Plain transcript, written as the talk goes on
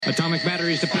Atomic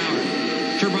batteries to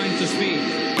power. Turbines to speed.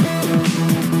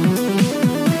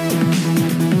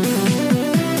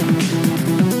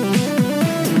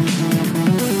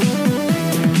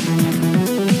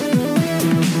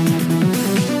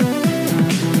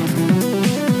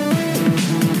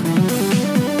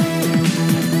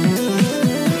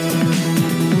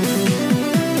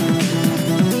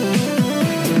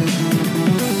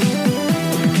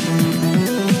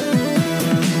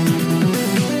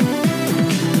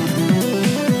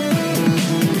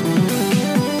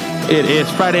 It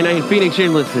is Friday night in Phoenix. You're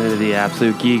listening to the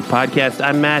Absolute Geek Podcast.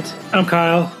 I'm Matt. I'm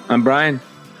Kyle. I'm Brian.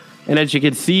 And as you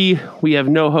can see, we have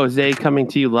no Jose coming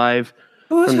to you live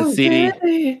from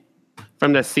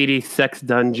the CD Sex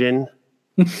Dungeon.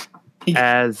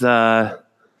 As the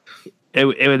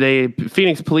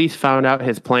Phoenix police found out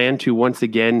his plan to once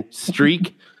again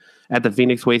streak at the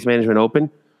Phoenix Waste Management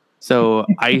Open. So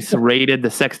ICE raided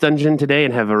the Sex Dungeon today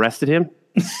and have arrested him.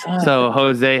 So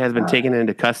Jose has been taken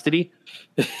into custody.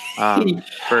 He's going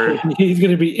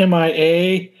to be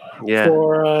MIA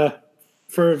for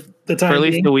the time for at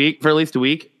least a week. For at least a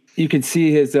week. You can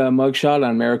see his mugshot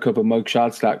on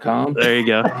MaricopaMugshots.com. There you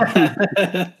go.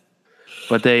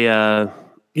 But they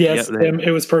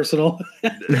it was personal.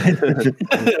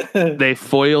 They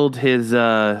foiled his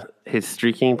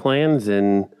streaking plans,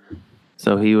 and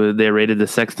so they raided the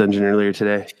Sex Dungeon earlier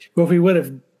today. Well, if he would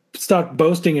have stopped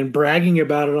boasting and bragging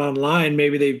about it online,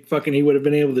 maybe he would have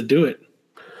been able to do it.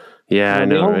 Yeah, I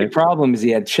know. The only problem is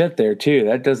he had Chet there too.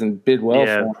 That doesn't bid well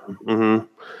for him.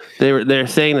 Mm-hmm. They're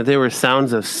saying that there were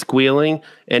sounds of squealing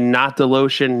and not the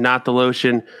lotion.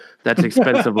 That's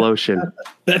expensive lotion.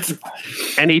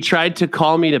 And he tried to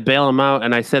call me to bail him out,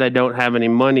 and I said I don't have any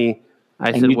money.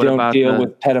 I said, "What about deal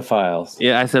with pedophiles?"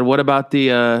 Yeah, I said, "What about the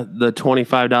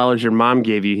 $25 your mom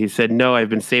gave you?" He said, "No, I've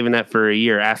been saving that for a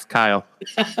year. Ask Kyle."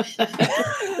 He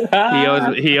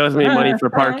owes me money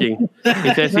for parking.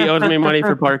 He says he owes me money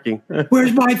for parking.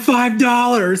 Where's my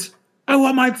 $5? I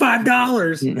want my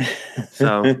 $5.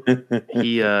 So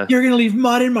you're gonna leave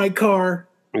mud in my car.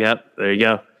 Yep, there you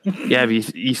go. Yeah,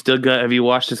 have you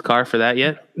washed his car for that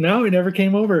yet? No, he never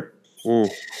came over.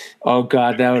 Oh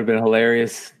God, that would have been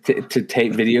hilarious to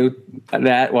tape video of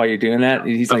that while you're doing that.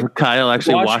 He's like, Kyle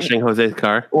actually washing Jose's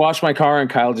car. Wash my car, and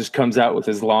Kyle just comes out with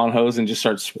his lawn hose and just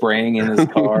starts spraying in his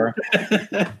car.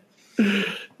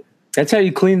 That's how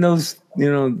you clean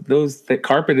that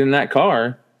carpet in that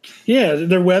car. Yeah,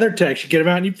 they're weather techs. You get them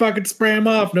out and you fucking spray them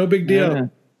off. No big deal.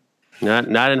 Yeah.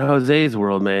 Not in Jose's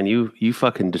world, man. You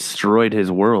fucking destroyed his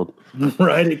world.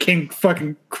 Right, it came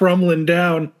fucking crumbling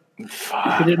down.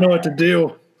 He didn't know what to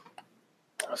do.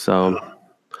 So,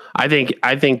 I think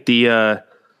the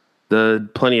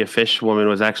Plenty of Fish woman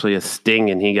was actually a sting,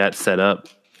 and he got set up.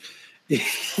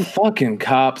 Fucking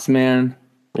cops, man.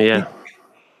 Yeah.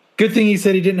 Good thing he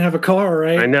said he didn't have a car,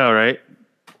 right? I know, right?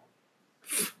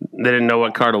 They didn't know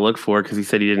what car to look for because he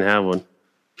said he didn't have one.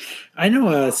 I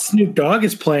know Snoop Dogg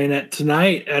is playing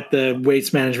tonight at the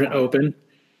Waste Management Open.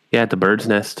 Yeah, at the Bird's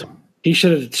Nest. He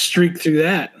should have streaked through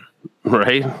that.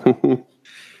 Right?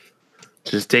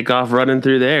 Just take off running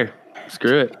through there.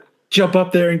 Screw it. Jump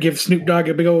up there and give Snoop Dogg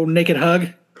a big old naked hug.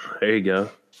 There you go.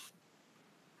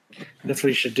 That's what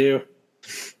he should do.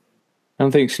 I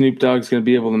don't think Snoop Dogg's going to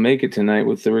be able to make it tonight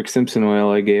with the Rick Simpson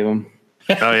oil I gave him.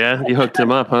 Oh, yeah? You hooked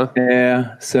him up, huh?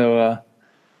 Yeah. So,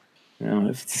 if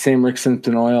it's the same Rick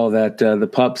Simpson oil that the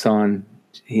Pup's on,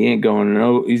 he ain't doing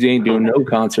no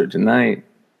concert tonight.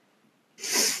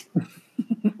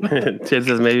 Tid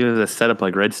says maybe it was a setup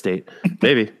like Red State.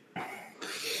 Maybe.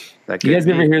 You guys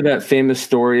ever hear that famous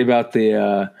story about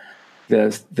the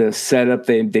setup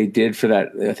they did for that?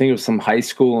 I think it was some high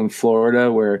school in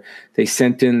Florida where they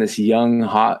sent in this young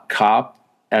hot cop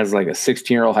as like a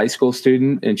 16-year-old high school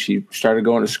student, and she started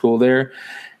going to school there.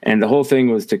 And the whole thing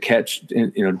was to catch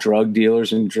drug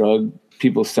dealers and drug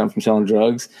people from selling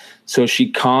drugs. So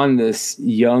she conned this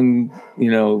young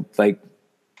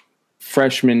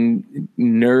freshman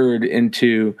nerd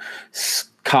into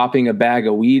copping a bag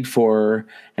of weed for her,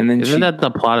 and then isn't that the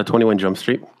plot of 21 Jump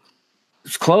Street?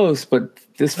 It's close, but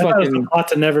this fucking plot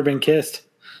to Never Been Kissed.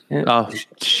 Yeah. Oh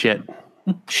shit!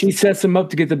 She sets him up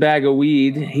to get the bag of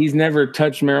weed. He's never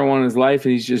touched marijuana in his life,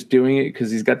 and he's just doing it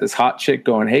because he's got this hot chick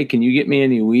going, "Hey, can you get me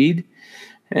any weed?"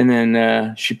 And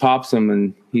then she pops him,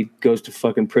 and he goes to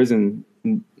fucking prison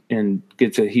and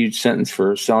gets a huge sentence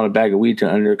for selling a bag of weed to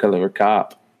an undercover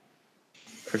cop.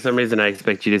 For some reason, I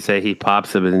expect you to say he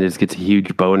pops him and just gets a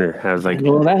huge boner. I was like,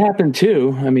 well, that happened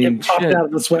too. I mean, it popped out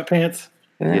of the sweatpants.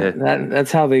 Yeah,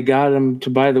 that's how they got him to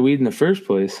buy the weed in the first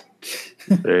place.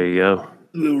 There you go.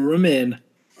 Lure him in.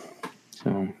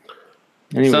 So,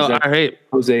 anyways, all right,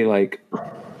 Jose, like,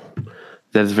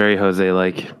 That's very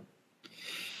Jose-like.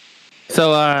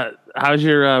 So, how's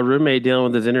your roommate dealing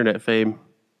with his internet fame?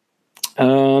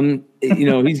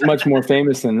 He's much more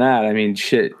famous than that. I mean,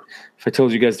 shit. If I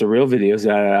told you guys the real videos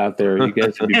that are out there, you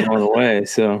guys would be blown away.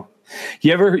 So,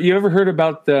 you ever heard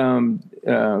about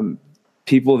the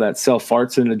people that sell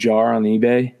farts in a jar on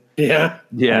eBay? Yeah.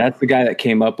 That's the guy that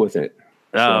came up with it.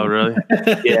 Oh, really?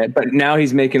 Yeah, but now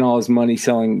he's making all his money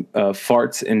selling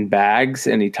farts in bags,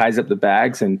 and he ties up the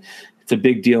bags, and it's a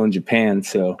big deal in Japan.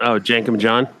 So, Jankum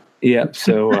John. Yep.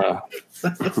 So,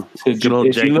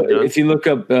 if you look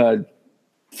up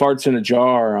farts in a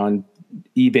jar on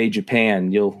eBay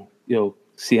Japan, you'll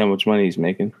see how much money he's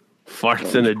making.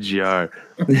 Farts in a jar.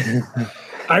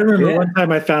 I remember one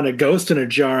time I found a ghost in a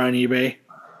jar on eBay.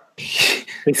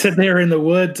 They said they were in the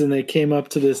woods and they came up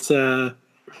to this.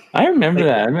 I remember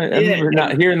that. I remember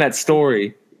not hearing that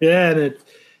story. Yeah, and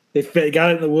they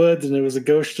got it in the woods and it was a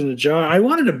ghost in a jar. I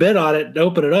wanted to bet on it and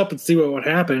open it up and see what would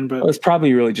happen, but it was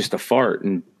probably really just a fart,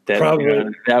 and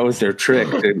that was their trick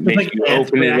to make you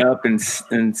open it up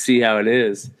and see how it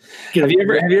is. Have you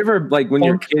ever like when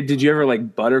you're a kid? Did you ever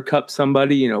like buttercup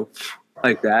somebody?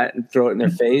 Like that and throw it in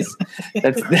their face.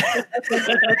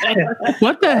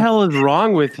 What the hell is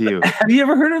wrong with you? Have you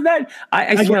ever heard of that?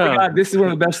 I swear to God, this is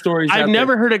one of the best stories. I've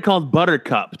never heard it called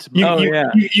buttercupped.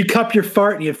 You cup your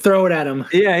fart and you throw it at them.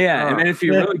 Yeah. And then if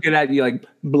you're really good at it, you like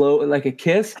blow it like a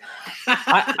kiss.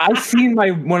 I've seen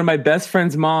one of my best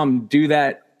friend's mom do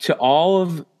that to all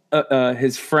of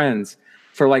his friends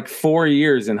for like 4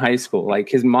 years in high school. Like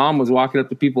his mom was walking up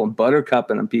to people and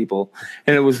buttercupping them people.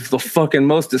 And it was the fucking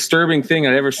most disturbing thing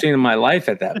I'd ever seen in my life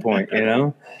at that point,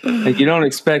 Like you don't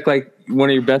expect like one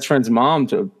of your best friend's mom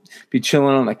to be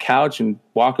chilling on the couch and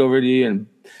walk over to you and,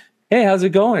 hey, how's it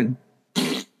going?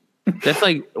 That's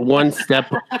like one step.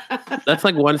 That's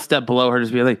like one step below her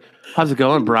just being like, how's it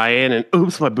going, Brian? And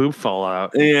oops, my boob fall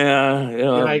out.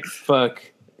 Yeah. Fuck.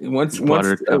 Once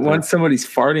somebody's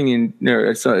farting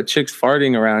or a chick's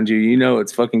farting around you,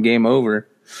 it's fucking game over.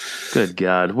 Good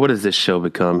God, what does this show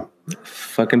become?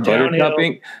 Fucking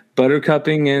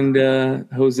buttercupping and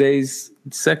Jose's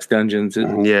sex dungeons.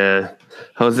 Yeah,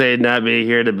 Jose not being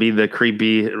here to be the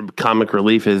creepy comic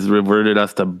relief has reverted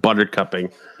us to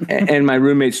buttercupping, and my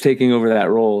roommate's taking over that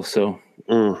role. So.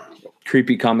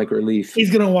 Creepy comic relief. He's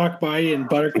gonna walk by you and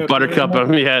buttercup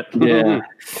him. Yeah.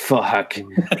 Fuck.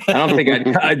 I don't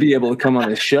think I'd be able to come on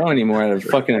the show anymore out of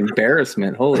fucking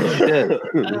embarrassment. Holy shit.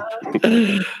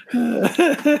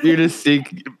 You just see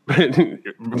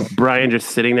Brian just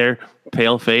sitting there,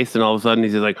 pale face, and all of a sudden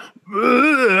he's just like,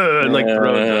 and like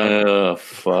throws up. Oh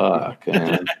fuck,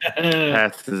 man.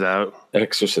 Passes out.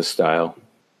 Exorcist style.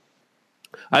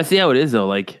 I see how it is though.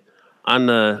 Like on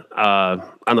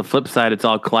the flip side, it's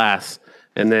all class.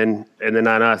 And then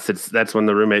on us, that's when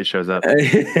the roommate shows up.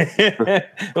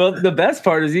 Well, the best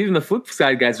part is even the flip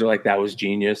side guys are like, that was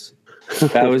genius.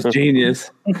 That was genius.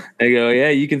 They go, yeah,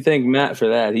 you can thank Matt for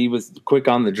that. He was quick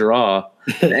on the draw.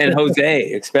 And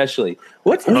Jose, especially.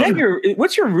 What's your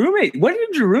roommate? What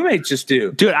did your roommate just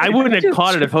do? Dude, I wouldn't have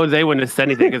caught it if Jose wouldn't have said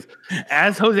anything. Because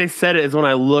as Jose said it is when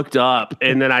I looked up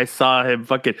and then I saw him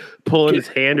fucking pulling his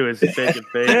hand to his face.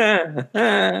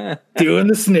 Doing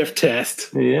the sniff test.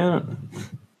 Yeah.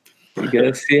 You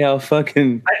gotta see how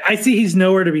fucking. I see he's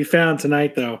nowhere to be found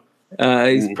tonight, though.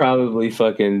 He's probably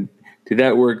fucking. Dude,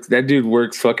 that dude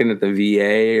works fucking at the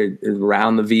VA or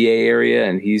around the VA area,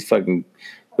 and he's fucking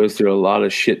goes through a lot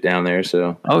of shit down there.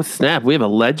 So, oh snap, we have a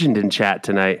legend in chat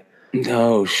tonight.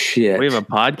 Oh shit, we have a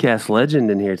podcast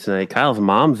legend in here tonight. Kyle's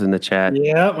mom's in the chat.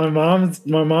 Yeah, my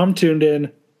mom tuned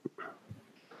in.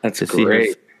 That's to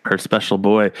great. See her special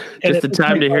boy. And just the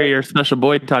time to hear your special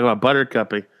boy talk about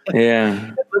buttercupping.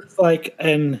 Yeah, it looks like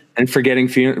and forgetting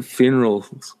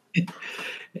funerals.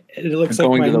 It looks like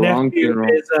my nephew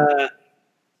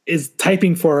is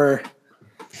typing for her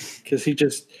because he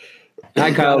just.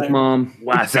 Hi, Kyle's mom.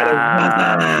 What's up?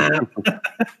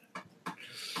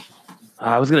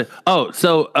 I was gonna.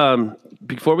 So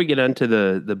before we get into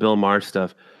the Bill Maher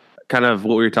stuff, kind of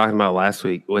what we were talking about last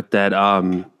week with that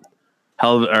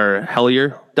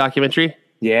Hellier documentary.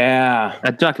 Yeah,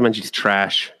 that documentary's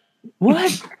trash.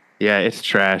 What? Yeah, it's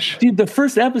trash. Dude, the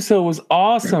first episode was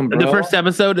awesome, bro. The first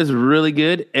episode is really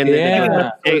good, and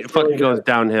then it fucking goes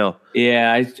downhill.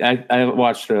 Yeah, I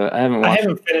watched it. I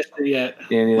haven't finished it yet.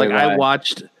 Yeah, like I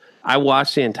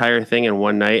watched the entire thing in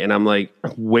one night, and I'm like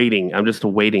waiting. I'm just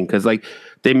waiting because like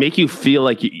they make you feel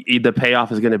like the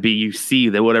payoff is going to be you see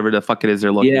that whatever the fuck it is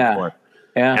they're looking for.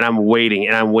 Yeah. And I'm waiting,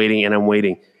 and I'm waiting, and I'm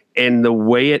waiting, and the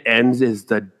way it ends is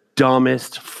the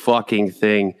dumbest fucking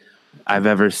thing I've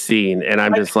ever seen, and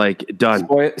I'm just like done.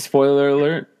 Spoiler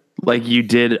alert! Like you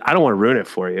did. I don't want to ruin it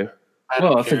for you.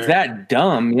 Well, if it's that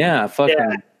dumb, yeah, fucking.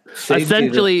 Yeah.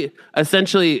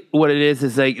 Essentially, what it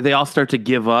is they all start to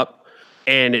give up,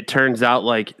 and it turns out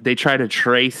like they try to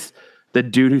trace the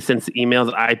dude who sends the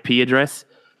email's IP address,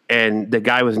 and the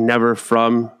guy was never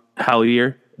from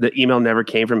Hellier. The email never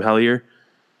came from Hellier.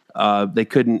 They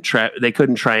couldn't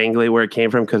triangulate where it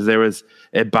came from because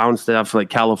it bounced off like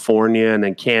California and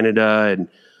then Canada and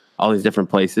all these different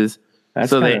places. That's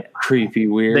so they creepy,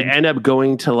 weird. They end up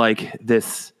going to like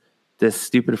this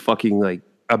stupid fucking like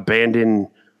abandoned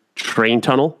train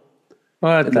tunnel.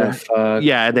 What the fuck?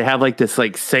 Yeah, they have like this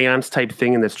like seance type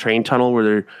thing in this train tunnel where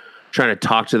they're trying to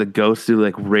talk to the ghosts through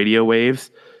like radio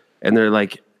waves, and they're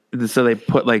like, so they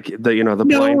put like the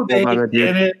blindfold on the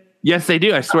dude. Yes, they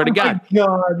do. I swear to God.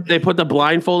 They put the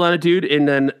blindfold on a dude and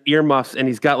then earmuffs, and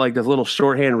he's got like this little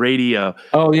shorthand radio.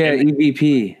 Oh yeah,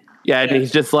 EVP. Yeah, and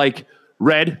he's just like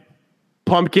red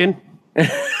pumpkin.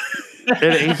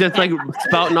 And he's just like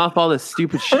spouting off all this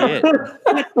stupid shit.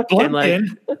 And like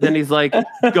then he's like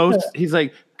ghosts. He's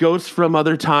like ghosts from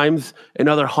other times and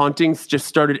other hauntings just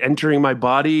started entering my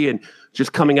body and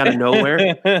just coming out of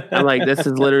nowhere. I'm like, this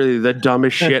is literally the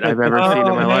dumbest shit I've ever seen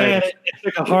in my life.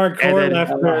 It's like a hardcore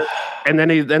left. And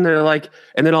then they're like,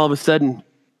 and then all of a sudden,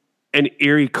 an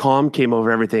eerie calm came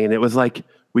over everything, and it was like,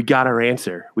 we got our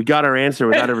answer. We got our answer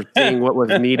without ever seeing what was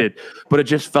needed, but it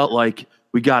just felt like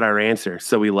we got our answer,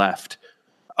 so we left.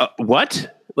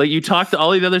 What? Like you talk to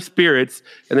all these other spirits,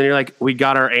 and then you're like, we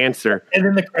got our answer. And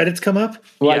then the credits come up?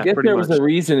 Well, yeah, I guess there was a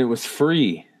reason it was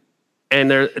free. And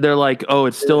they're like, oh,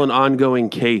 it's still an ongoing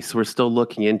case. We're still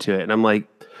looking into it. And I'm like,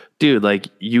 dude, like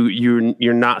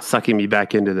you're not sucking me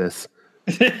back into this.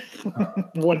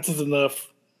 Once is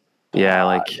enough. Yeah,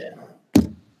 like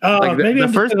maybe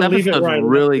the first episode is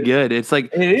really good. It's like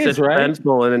it's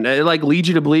suspenseful, right? And it like leads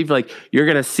you to believe like you're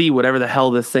gonna see whatever the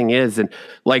hell this thing is. And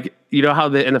like you know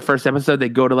how in the first episode they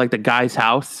go to like the guy's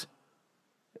house,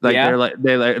 like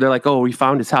they're like, oh, we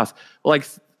found his house. Like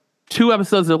 2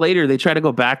 episodes later, they try to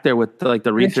go back there with like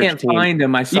the research team. They can't find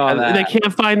him. I saw that. They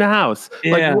can't find the house.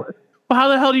 Yeah. Like, how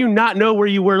the hell do you not know where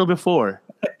you were before?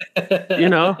 You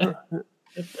know,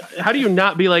 how do you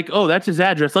not be like, oh, that's his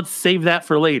address. Let's save that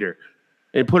for later.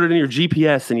 And put it in your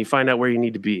GPS, and you find out where you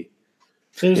need to be.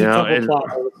 There's a couple plot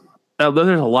holes.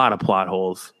 There's a lot of plot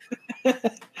holes.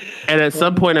 And at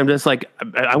some point, I'm just like,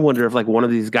 I wonder if like one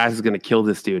of these guys is going to kill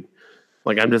this dude.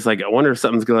 Like, I'm just like, I wonder if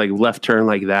something's going to like left turn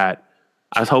like that.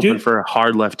 I was hoping for a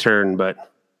hard left turn,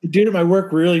 but the dude at my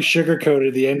work really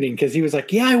sugarcoated the ending because he was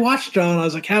like, "Yeah, I watched it all." And I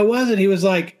was like, "How was it?" He was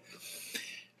like,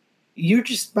 "You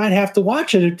just might have to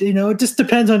watch it. You know, it just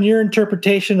depends on your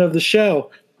interpretation of the show."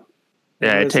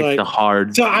 Yeah, it takes the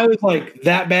hard. So I was like,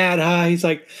 "That bad, huh?" He's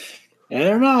like, "I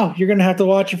don't know. You're gonna have to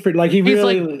watch it for like." He's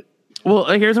really. Like, well,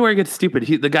 here's where it gets stupid.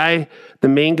 The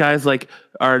main guys like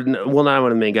not one of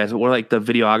the main guys, but more like the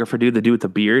videographer dude, the dude with the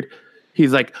beard.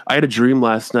 He's like, I had a dream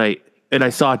last night and I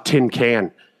saw a tin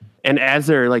can. And as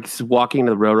they're like walking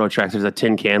to the railroad tracks, there's a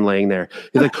tin can laying there.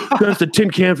 He's like, that's a tin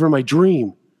can from my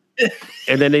dream.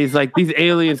 And then he's like, these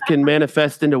aliens can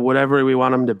manifest into whatever we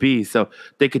want them to be. So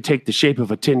they could take the shape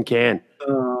of a tin can.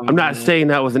 I'm not saying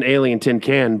that was an alien tin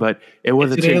can, but it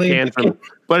was a tin can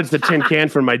but it's the tin can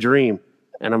from my dream.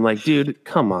 And I'm like, dude,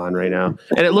 come on right now.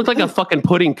 And it looked like a fucking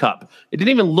pudding cup. It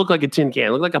didn't even look like a tin can. It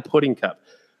looked like a pudding cup.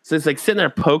 So it's like sitting there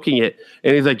poking it.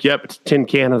 And he's like, yep, it's a tin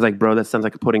can. I was like, bro, that sounds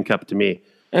like a pudding cup to me.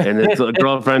 And his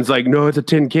girlfriend's like, no, it's a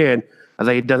tin can. I was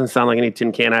like, it doesn't sound like any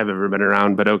tin can I've ever been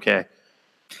around, but okay.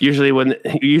 Usually when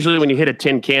you hit a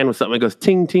tin can with something that goes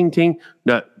ting, ting, ting,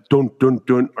 no, dun, dun,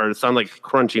 dun, or it sounds like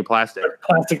crunchy plastic.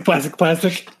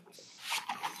 Plastic.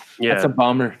 Yeah. That's a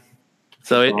bummer.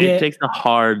 So it takes a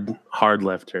hard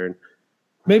left turn.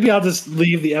 Maybe I'll just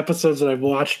leave the episodes that I've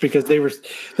watched because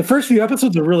the first few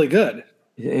episodes are really good.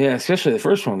 Yeah, especially the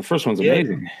first one. The first one's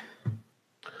amazing.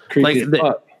 Creepy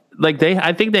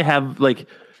I think they have like,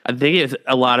 I think it's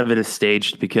a lot of it is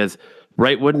staged because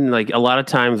a lot of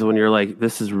times when you're like,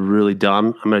 this is really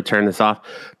dumb, I'm going to turn this off.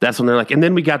 That's when they're like, and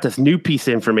then we got this new piece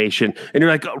of information and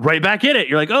you're like, right back in it.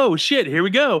 You're like, oh shit, here we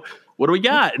go. What do we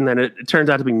got? And then it turns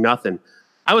out to be nothing.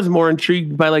 I was more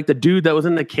intrigued by like the dude that was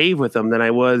in the cave with him than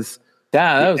I was,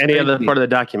 that was any other part of the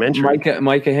documentary.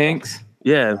 Micah Hanks.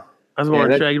 Yeah. I was more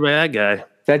intrigued by that guy.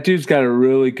 That dude's got a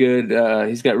really good,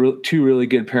 he's got 2 really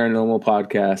good paranormal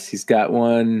podcasts. He's got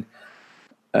one,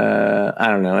 I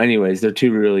don't know. Anyways, they're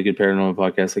 2 really good paranormal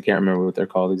podcasts. I can't remember what they're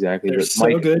called exactly. They're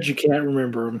so good you can't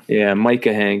remember them. Yeah,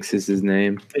 Micah Hanks is his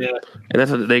name. Yeah. And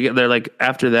that's what they're like,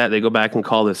 after that, they go back and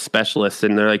call this specialist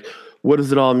and they're like, what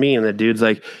does it all mean? And the dude's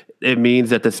like, it means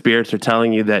that the spirits are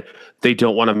telling you that they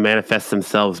don't want to manifest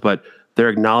themselves, but they're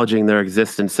acknowledging their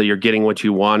existence. So you're getting what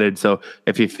you wanted. So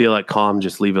if you feel like calm,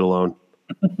 just leave it alone.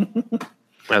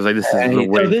 I was like, this is the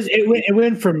way. So it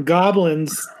went from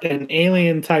goblins and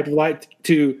alien type of light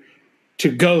to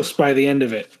ghosts by the end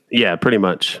of it. Yeah, pretty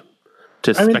much.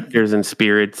 To specters and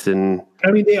spirits and.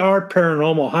 I mean, they are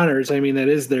paranormal hunters. I mean, that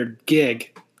is their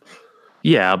gig.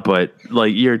 Yeah, but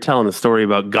like you're telling a story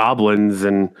about goblins,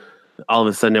 and all of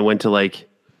a sudden it went to like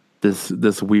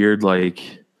this weird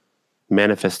like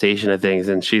manifestation of things,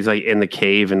 and she's like in the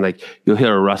cave, and like you'll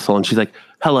hear a rustle, and she's like,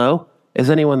 "Hello,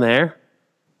 is anyone there?"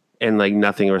 And like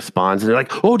nothing responds, and they're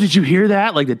like, "Oh, did you hear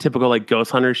that?" Like the typical like ghost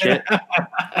hunter shit.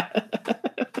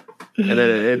 and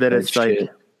then it's like,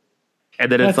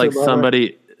 and then it's like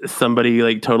somebody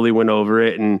like totally went over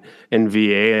it in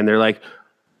VA, and they're like,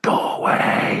 "Go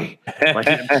away!" Like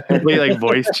completely like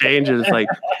voice change, and it's like,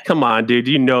 come on, dude,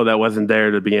 you know that wasn't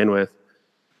there to begin with.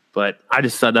 But I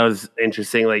just thought that was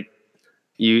interesting. Like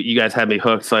you guys had me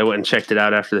hooked, so I went and checked it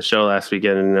out after the show last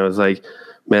weekend, and I was like,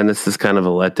 man, this is kind of a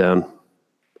letdown.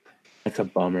 That's a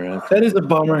bummer. That is a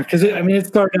bummer because it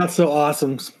started out so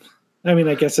awesome. I mean,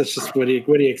 I guess that's just what do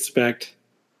you expect?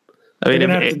 I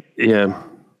mean, yeah.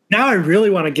 Now I really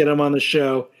want to get them on the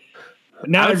show.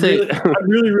 Now I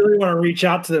really want to reach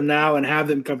out to them now and have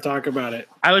them come talk about it.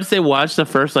 I would say watch the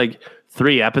first like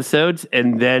 3 episodes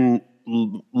and then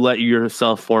let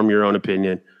yourself form your own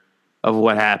opinion of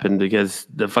what happened, because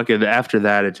the fucking after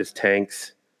that it just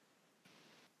tanks.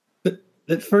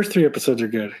 The first 3 episodes are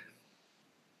good.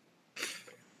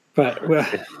 But, well,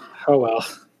 oh well.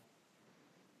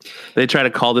 They try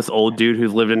to call this old dude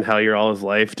who's lived in Hellier all his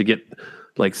life to get,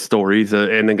 like, stories.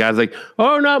 And the guy's like,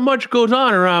 oh, not much goes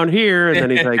on around here. And then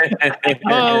he's like,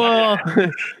 oh,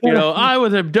 well, I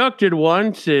was abducted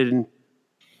once. And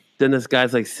then this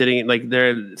guy's, like,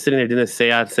 they're sitting there doing this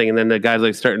seance thing. And then the guy's,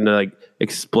 like, starting to, like,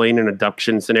 explain an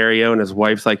abduction scenario. And his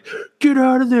wife's like, get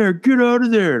out of there, get out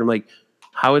of there. And I'm like,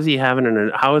 how is him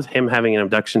having an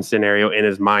abduction scenario in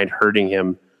his mind hurting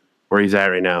him where he's at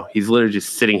right now? He's literally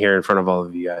just sitting here in front of all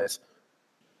of you guys.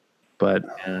 But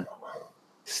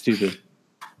stupid.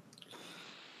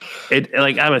 I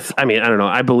don't know.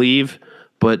 I believe,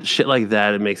 but shit like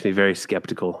that, it makes me very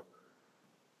skeptical.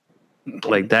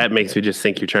 Like that makes me just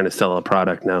think you're trying to sell a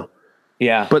product now.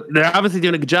 Yeah. But they're obviously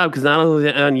doing a good job, because not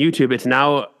only on YouTube, it's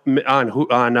now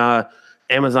on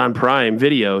Amazon Prime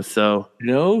Video. So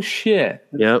no shit.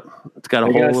 Yep, it's got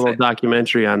a whole little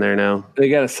documentary on there now. They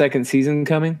got a second season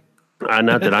coming.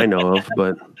 Not that I know of,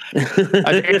 but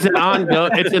it's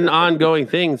an ongoing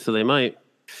thing, so they might.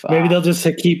 Maybe they'll just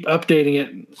keep updating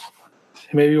it.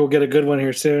 Maybe we'll get a good one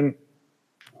here soon.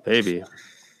 Maybe.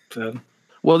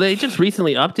 Well, they just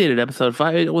recently updated episode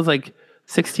 5. It was like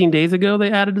 16 days ago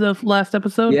they added the last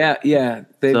episode. Yeah.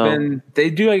 They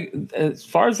do, like, as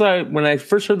far as when I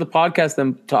first heard the podcast,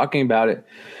 them talking about it,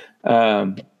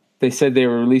 they said they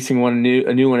were releasing a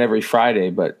new one every Friday,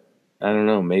 but I don't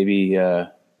know, maybe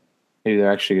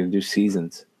they're actually going to do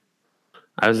seasons.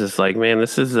 I was just like, man,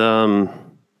 this is not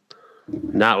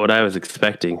what I was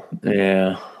expecting.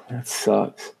 Yeah, that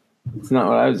sucks. It's not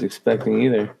what I was expecting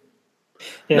either.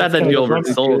 Yeah, not that you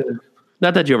oversold.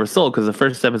 Not that you oversold, because the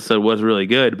first episode was really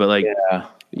good, but like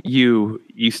you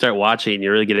start watching and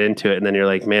you really get into it, and then you're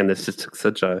like, man, this just took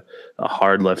such a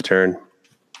hard left turn.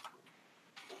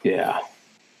 Yeah.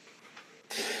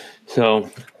 So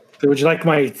would you like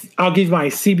I'll give my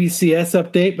CBCS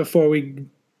update before we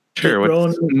get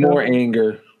rolling. More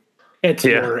anger. It's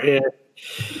more. Yeah.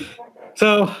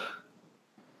 So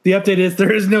the update is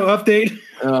there is no update.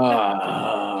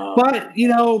 But,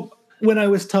 when I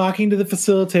was talking to the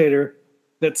facilitator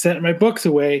that sent my books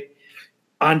away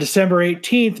on December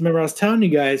 18th, remember I was telling you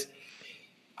guys,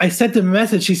 I sent them a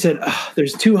message. She said,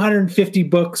 there's 250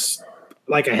 books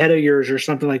like ahead of yours or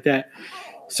something like that.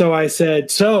 So I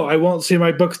said, so I won't see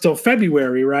my books till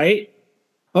February, right?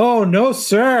 Oh, no,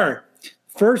 sir.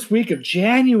 First week of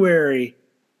January.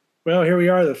 Well, here we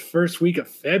are, the first week of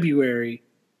February.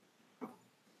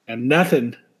 And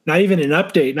nothing. Not even an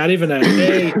update. Not even a,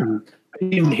 hey, I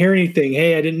didn't even hear anything.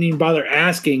 Hey, I didn't even bother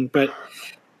asking. But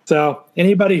so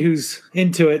anybody who's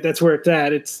into it, that's where it's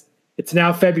at. It's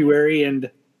now February, and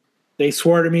they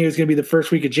swore to me it was going to be the first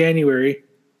week of January.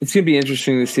 It's going to be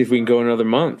interesting to see if we can go another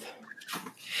month.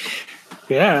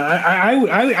 Yeah,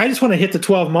 I just want to hit the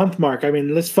 12-month mark. I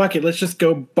mean, let's just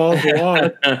go balls to wall.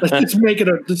 Let's just make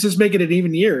it an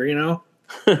even year,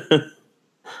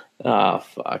 Oh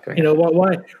fuck!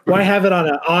 Why have it on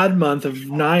an odd month of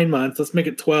 9 months? Let's make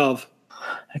it 12.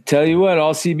 I tell you what,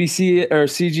 all CBC or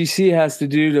CGC has to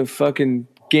do to fucking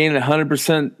gain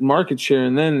 100% market share,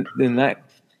 and then that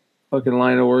fucking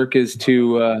line of work is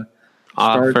to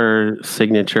offer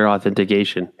signature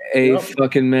authentication.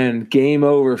 Fucking man, game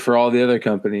over for all the other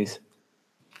companies.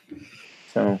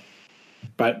 So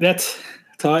But that's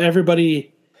all.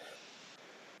 Everybody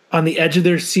on the edge of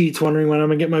their seats wondering when I'm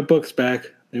going to get my books back.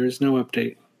 There is no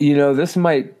update. This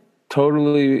might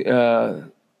totally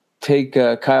take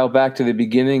Kyle back to the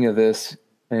beginning of this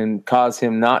and cause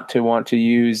him not to want to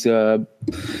use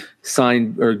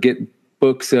sign or get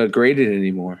books graded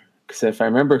anymore. Because if I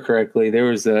remember correctly, there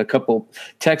was a couple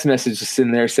text messages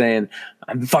in there saying,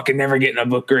 "I'm fucking never getting a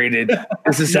book graded.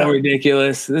 This is so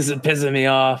ridiculous. This is pissing me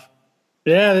off."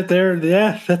 Yeah,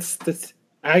 that's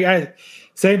I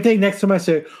same thing. Next time I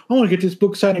say, I want to get this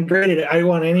book signed and graded, I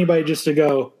want anybody just to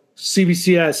go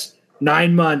CBCS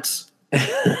 9 months. And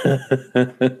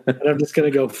I'm just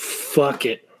gonna go, fuck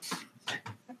it.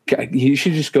 You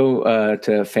should just go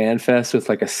to FanFest with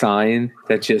like a sign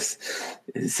that just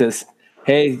says,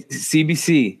 "Hey,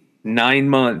 CBC, 9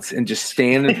 months," and just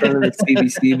stand in front of the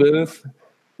CBC booth,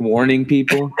 warning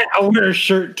people. I'll wear a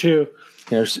shirt too.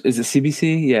 Is it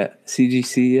CBC? Yeah,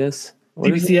 CGCS.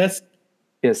 CBCS.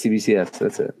 Yeah, CBCS.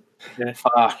 That's it. Yeah.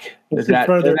 Fuck. They're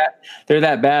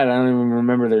that bad. I don't even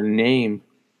remember their name.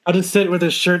 I'll just sit with a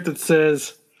shirt that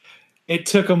says, "It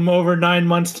took them over 9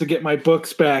 months to get my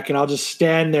books back," and I'll just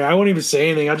stand there. I won't even say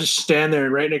anything. I'll just stand there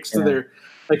right next to their,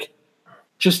 like,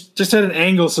 just at an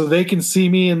angle so they can see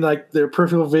me in like their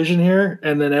peripheral vision here,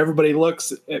 and then everybody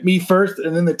looks at me first,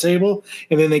 and then the table,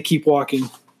 and then they keep walking.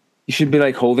 You should be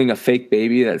like holding a fake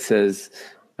baby that says,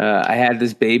 "I had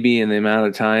this baby in the amount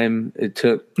of time it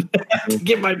took to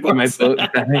get my books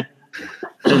back."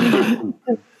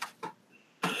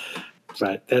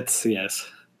 But that's, yes.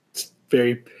 It's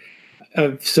very...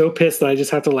 I'm so pissed that I just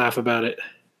have to laugh about it.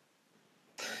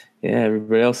 Yeah,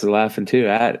 everybody else is laughing too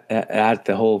at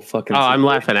the whole fucking... I'm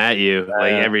laughing at you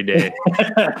like every day.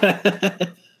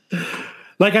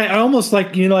 Like I almost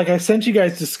like, like I sent you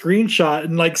guys the screenshot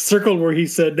and like circled where he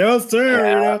said, "No,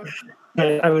 sir."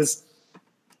 Yeah. I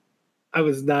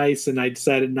was nice and I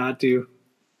decided not to.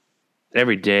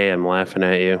 Every day I'm laughing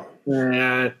at you.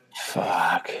 Yeah.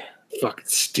 Fuck. Fucking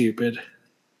stupid.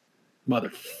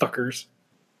 Motherfuckers.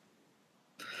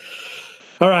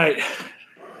 All right.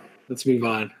 Let's move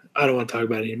on. I don't want to talk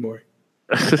about it anymore.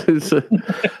 All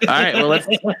right.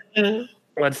 Well,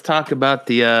 let's talk about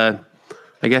the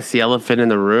I guess the elephant in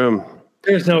the room.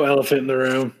 There's no elephant in the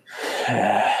room.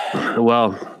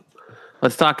 Well,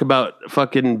 let's talk about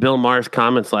fucking Bill Maher's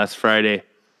comments last Friday,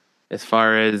 as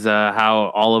far as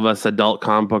how all of us adult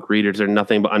comic book readers are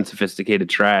nothing but unsophisticated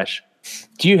trash.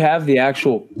 Do you have the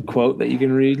actual quote that you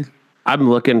can read? I'm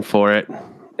looking for it.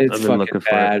 It's fucking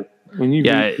bad. When you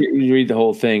read the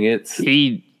whole thing, it's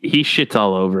he shits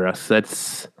all over us.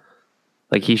 That's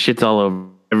like he shits all over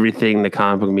everything the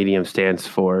comic book medium stands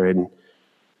for, and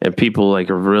people like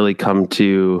have really come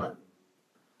to,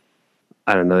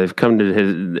 I don't know, they've come to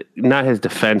his, not his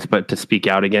defense, but to speak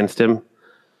out against him.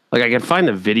 Like I can find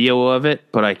the video of it,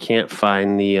 but I can't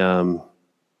find the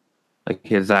like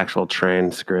his actual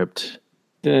transcript.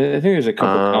 I think there's a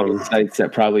couple sites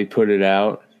that probably put it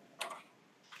out.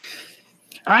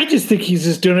 I just think he's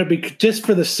just doing it just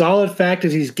for the solid fact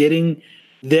that he's getting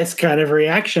this kind of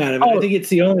reaction out of it. I think it's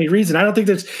the only reason. I don't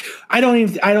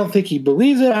think he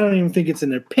believes it. I don't even think it's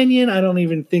an opinion. I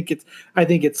think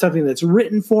it's something that's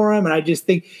written for him. And I just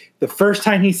think the first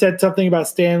time he said something about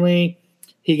Stan Lee,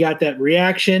 he got that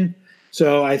reaction.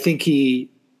 So I think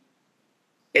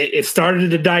it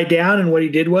started to die down. And what he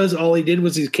did was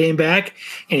he came back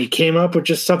and he came up with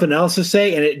just something else to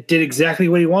say. And it did exactly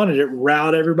what he wanted. It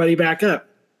riled everybody back up.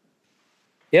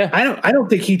 Yeah. I don't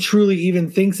think he truly even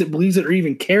thinks it, believes it, or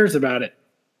even cares about it.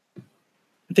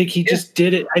 I think he just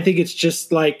did it. I think it's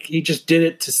just like he just did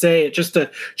it to say it, just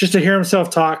to hear himself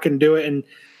talk and do it. And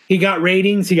he got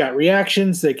ratings, he got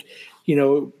reactions. Like,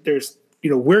 there's,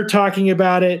 we're talking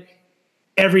about it.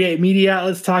 Every media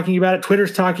outlet's talking about it.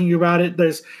 Twitter's talking about it.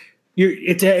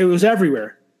 It was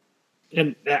everywhere.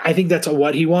 And I think that's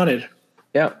what he wanted.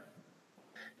 Yeah.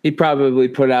 He probably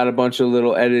put out a bunch of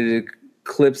little edited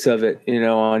clips of it,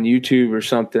 on YouTube or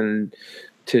something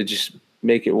to just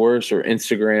make it worse, or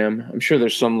Instagram. I'm sure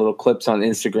there's some little clips on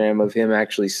Instagram of him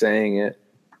actually saying it.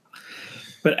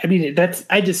 But I mean,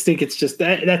 I just think it's just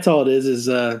that's all it is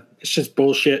it's just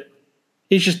bullshit.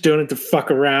 He's just doing it to fuck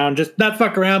around, just not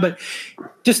fuck around, but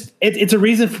just it's a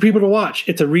reason for people to watch.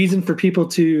 It's a reason for people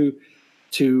to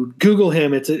Google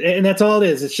him. And that's all it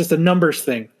is. It's just a numbers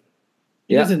thing.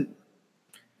 He doesn't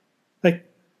like.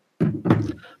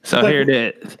 So here it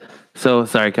is. So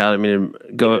sorry, Kyle. I mean,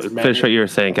 go finish what you were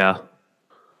saying, Kyle.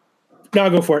 No, I'll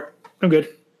go for it. I'm good.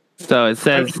 So it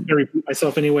says, I'm just gonna repeat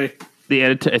myself anyway.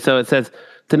 So it says,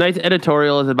 tonight's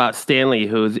editorial is about Stan Lee,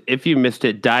 who, if you missed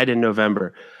it, died in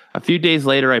November. A few days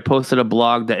later, I posted a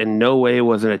blog that in no way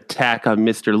was an attack on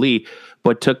Mr. Lee,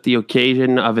 but took the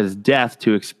occasion of his death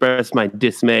to express my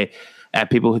dismay at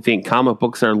people who think comic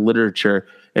books are literature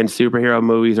and superhero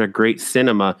movies are great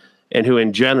cinema, and who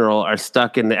in general are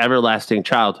stuck in the everlasting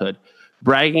childhood.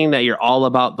 Bragging that you're all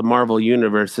about the Marvel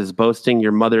Universe is boasting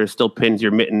your mother still pins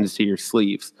your mittens to your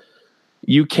sleeves.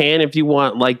 You can, if you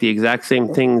want, like the exact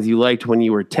same things you liked when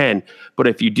you were 10, but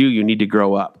if you do, you need to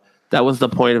grow up. That was the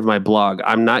point of my blog.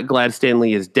 I'm not glad Stan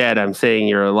Lee is dead. I'm saying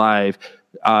you're alive.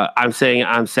 I'm saying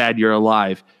I'm sad you're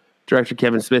alive. Director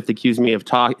Kevin Smith accused me of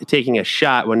taking a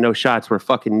shot when no shots were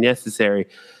fucking necessary.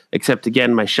 Except,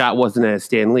 again, my shot wasn't at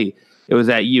Stan Lee. It was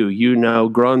at you. You know,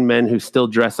 grown men who still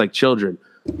dress like children.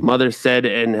 Mother said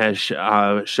and has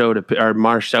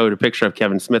Mar showed a picture of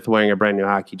Kevin Smith wearing a brand new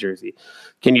hockey jersey.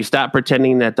 Can you stop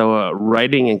pretending that the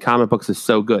writing in comic books is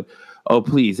so good? Oh,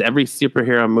 please. Every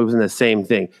superhero moves in the same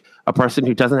thing. A person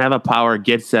who doesn't have a power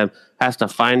gets them, has to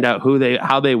find out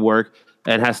how they work,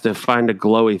 and has to find a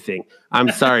glowy thing. I'm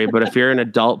sorry, but if you're an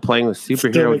adult playing with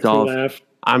superhero dolls,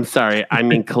 I'm sorry, I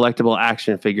mean collectible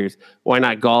action figures. Why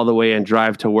not go all the way and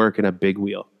drive to work in a big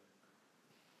wheel?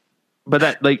 But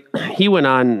that, like, he went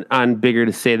on bigger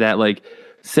to say that, like,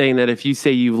 saying that if you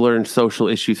say you've learned social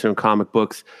issues from comic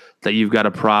books, that you've got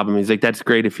a problem. He's like, that's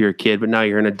great if you're a kid, but now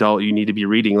you're an adult. You need to be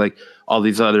reading like all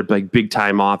these other like big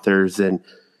time authors, and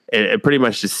pretty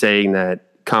much just saying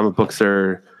that comic books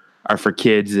are for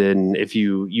kids, and if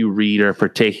you read or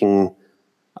partaking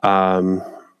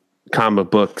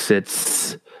comic books,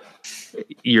 it's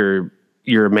you're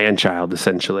a man child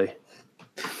essentially.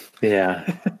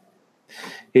 Yeah.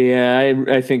 Yeah,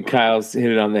 I think Kyle's hit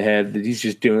it on the head that he's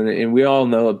just doing it, and we all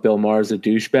know that Bill Maher's a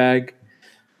douchebag.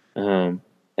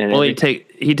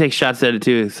 He takes shots at it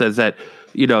too. It says that,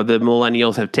 you know, the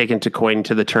millennials have taken to coin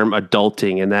to the term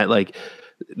adulting, and that like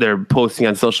they're posting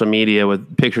on social media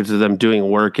with pictures of them doing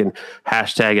work and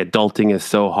hashtag adulting is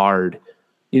so hard.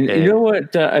 You know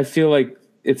what? I feel like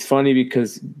it's funny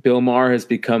because Bill Maher has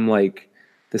become like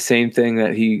the same thing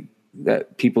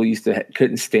that people used to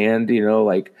couldn't stand. You know,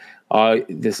 like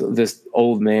this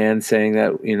old man saying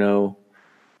that, you know,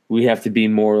 we have to be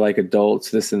more like adults,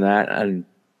 this and that, and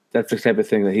that's the type of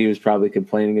thing that he was probably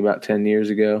complaining about 10 years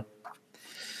ago.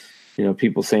 You know,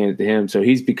 people saying it to him. So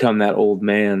he's become that old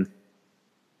man.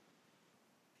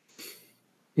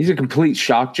 He's a complete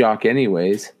shock jock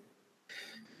anyways.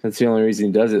 That's the only reason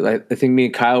he does it. I think me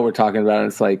and Kyle were talking about it.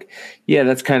 It's like, yeah,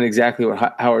 that's kind of exactly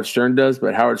what Howard Stern does,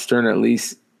 but Howard Stern at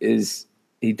least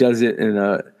he does it in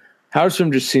a – Howard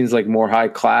Stern just seems like more high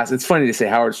class. It's funny to say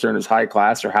Howard Stern is high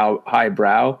class or high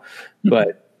brow,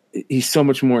 but he's so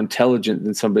much more intelligent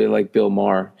than somebody like Bill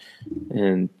Maher.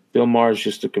 And Bill Maher is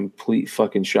just a complete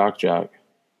fucking shock jock.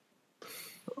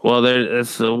 Well,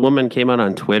 this woman came out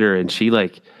on Twitter, and she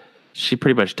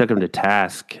pretty much took him to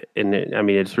task. And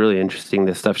it's really interesting,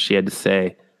 the stuff she had to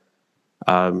say.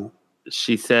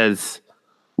 She says,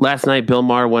 last night, Bill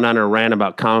Maher went on a rant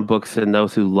about comic books and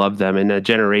those who love them. In a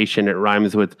generation, it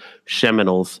rhymes with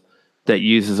Seminole that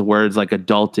uses words like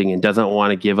adulting and doesn't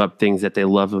want to give up things that they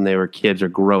loved when they were kids or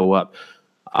grow up.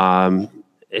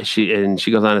 She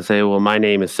goes on to say, well, my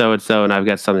name is so-and-so, and I've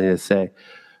got something to say.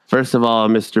 First of all,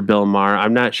 Mr. Bill Maher,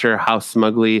 I'm not sure how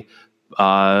smugly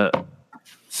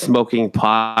smoking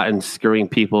pot and screwing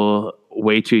people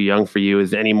way too young for you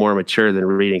is any more mature than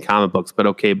reading comic books, but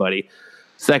okay, buddy.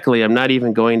 Secondly, I'm not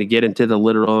even going to get into the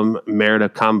literal merit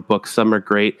of comic books. Some are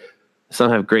great. Some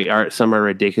have great art. Some are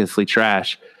ridiculously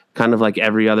trash, kind of like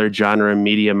every other genre and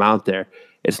medium out there.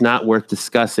 It's not worth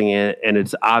discussing it, and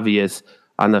it's obvious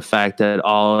on the fact that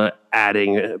all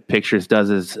adding pictures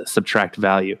does is subtract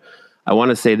value. I want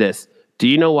to say this. Do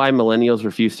you know why millennials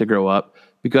refuse to grow up?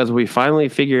 Because we finally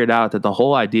figured out that the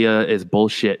whole idea is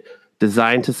bullshit,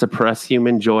 designed to suppress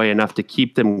human joy enough to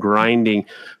keep them grinding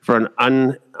for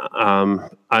an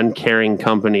uncaring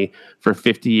company for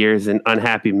 50 years and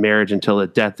unhappy marriage until the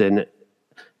death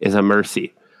is a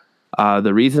mercy.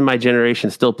 The reason my generation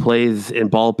still plays in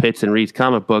ball pits and reads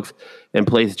comic books and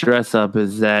plays dress up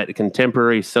is that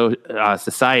contemporary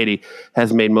society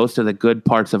has made most of the good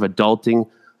parts of adulting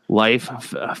life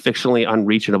fictionally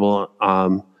unreachable.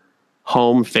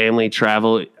 Home, family,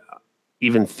 travel,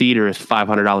 even theater is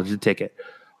 $500 a ticket.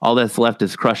 All that's left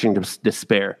is crushing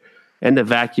despair. And the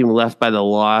vacuum left by the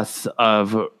loss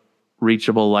of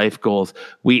reachable life goals.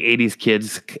 We 80s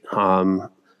kids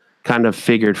kind of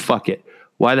figured, fuck it.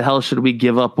 Why the hell should we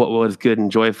give up what was good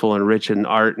and joyful and rich in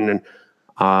art and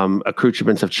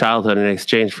accoutrements of childhood in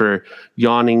exchange for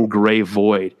yawning gray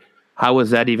void? How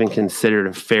was that even considered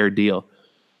a fair deal?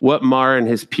 What Maher and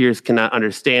his peers cannot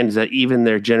understand is that even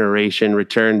their generation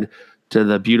returned to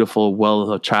the beautiful well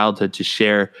of childhood to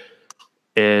share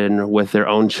in with their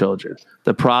own children.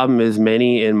 The problem is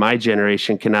many in my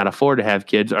generation cannot afford to have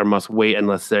kids or must wait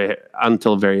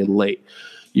until very late.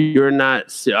 You're not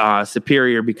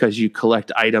superior because you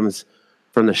collect items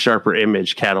from the Sharper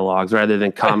Image catalogs rather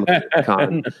than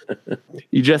Comic-Con.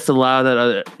 You just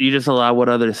allow what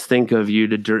others think of you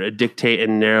to dictate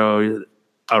and narrow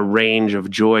a range of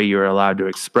joy you're allowed to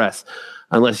express,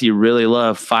 unless you really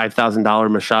love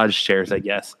 $5,000 massage chairs, I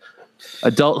guess.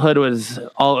 Adulthood has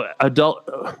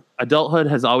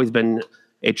always been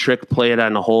a trick played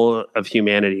on the whole of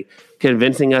humanity,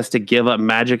 convincing us to give up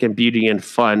magic and beauty and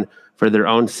fun for their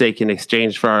own sake in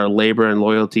exchange for our labor and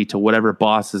loyalty to whatever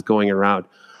boss is going around.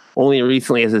 Only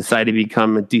recently has society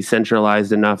become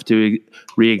decentralized enough to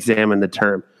re-examine the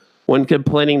term. When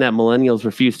complaining that millennials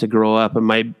refuse to grow up, it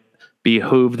might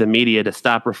behoove the media to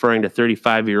stop referring to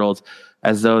 35-year-olds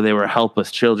as though they were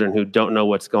helpless children who don't know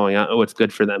what's going on, what's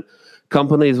good for them.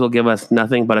 Companies will give us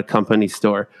nothing but a company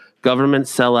store. Governments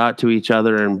sell out to each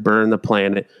other and burn the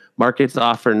planet. Markets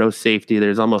offer no safety.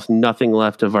 There's almost nothing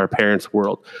left of our parents'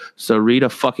 world. So read a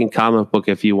fucking comic book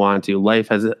if you want to. Life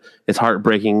is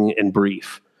heartbreaking and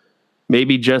brief.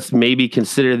 Maybe, just maybe,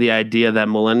 consider the idea that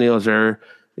millennials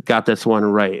got this one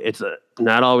right. It's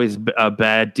not always a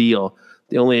bad deal.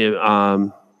 The only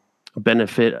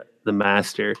benefit the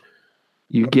master.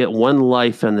 You get one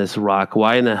life on this rock.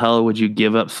 Why in the hell would you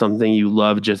give up something you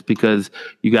love just because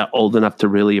you got old enough to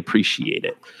really appreciate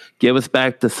it? Give us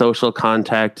back the social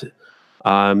contact.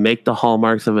 Make the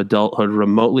hallmarks of adulthood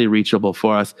remotely reachable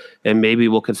for us, and maybe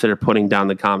we'll consider putting down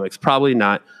the comics. Probably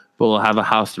not, but we'll have a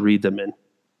house to read them in.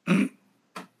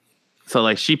 So,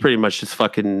 like, she pretty much just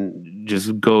fucking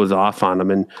just goes off on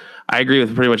them, and I agree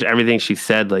with pretty much everything she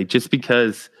said. Like, just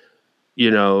because,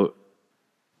 just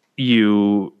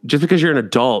because you're an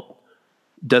adult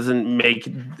doesn't make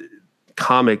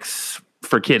comics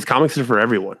for kids. Comics are for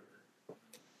everyone.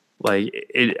 Like,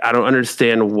 I don't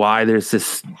understand why there's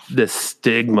this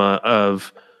stigma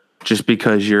of just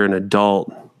because you're an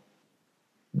adult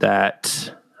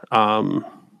that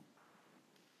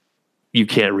you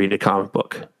can't read a comic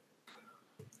book.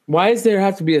 Why does there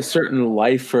have to be a certain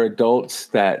life for adults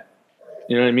that,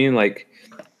 you know what I mean? Like,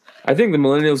 I think the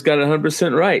millennials got it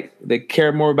 100% right. They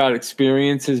care more about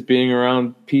experiences, being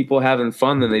around people, having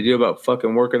fun, than they do about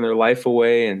fucking working their life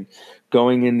away and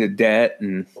going into debt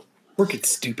and working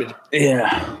stupid.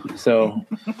 Yeah. So,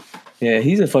 yeah,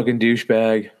 he's a fucking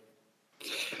douchebag.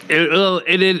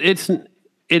 It's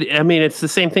the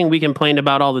same thing we complain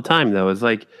about all the time, though. It's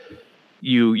like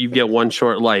you get one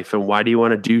short life, and why do you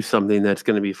want to do something that's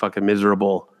going to be fucking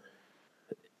miserable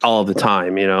all the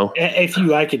time? You know, if you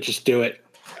like it, just do it.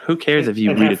 Who cares if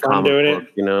you read a comic book?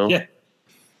 You know,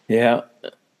 yeah.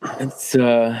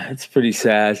 It's pretty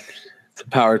sad. It's a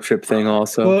power trip thing,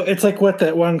 also. Well, it's like what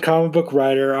that one comic book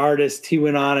writer artist, he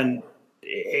went on and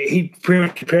he pretty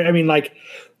much compared. I mean, like,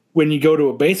 when you go to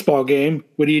a baseball game,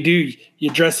 what do? You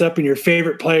dress up in your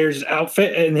favorite player's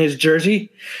outfit and his jersey.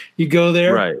 You go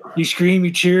there, right? You scream,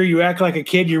 you cheer, you act like a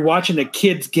kid. You're watching a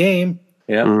kid's game.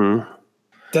 Yeah. Mm-hmm.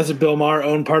 Doesn't Bill Maher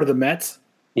own part of the Mets?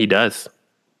 He does.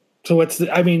 So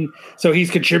so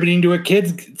he's contributing to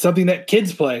something that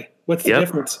kids play. What's the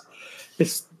difference? You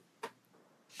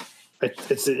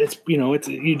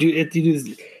do it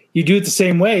the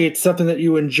same way. It's something that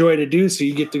you enjoy to do, so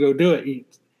you get to go do it.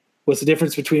 What's the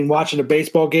difference between watching a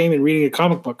baseball game and reading a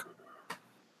comic book?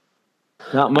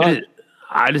 Not much.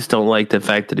 I just don't like the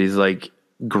fact that he's like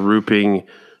grouping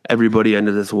everybody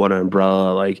under this one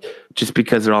umbrella. Like, just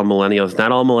because they're all millennials.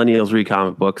 Not all millennials read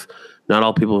comic books. Not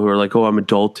all people who are like, oh, I'm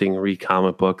adulting, read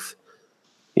comic books.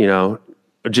 You know,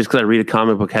 just because I read a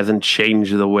comic book hasn't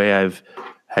changed the way I've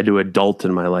had to adult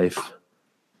in my life.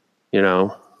 You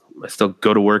know, I still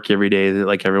go to work every day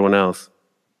like everyone else.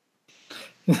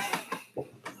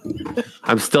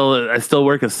 I still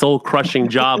work a soul crushing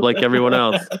job like everyone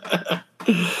else.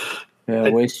 Yeah,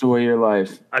 waste away your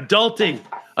life. Adulting.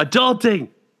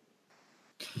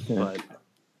 Yeah. But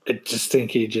I just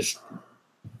think he just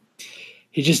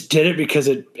did it because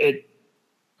it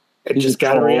just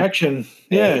got a reaction.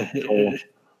 Yeah.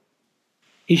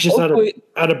 He's just on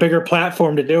a bigger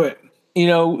platform to do it. You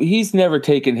know, he's never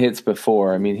taken hits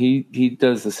before. I mean, he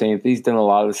does the same. He's done a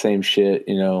lot of the same shit.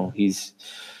 You know, he's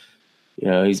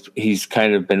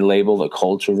kind of been labeled a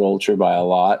culture vulture by a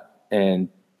lot, and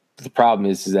the problem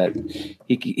is that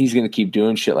he's going to keep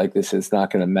doing shit like this. It's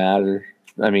not going to matter.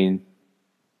 I mean,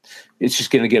 it's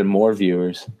just going to get more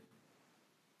viewers.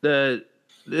 The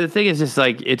thing is just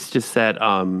like, it's just that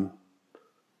I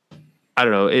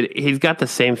don't know. He's got the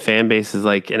same fan base as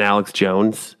like an Alex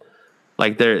Jones.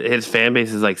 Like, his fan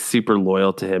base is like super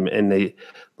loyal to him, and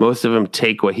most of them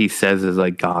take what he says as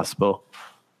like gospel.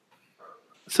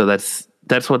 So that's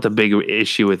what the big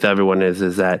issue with everyone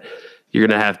is that you're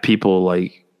going to have people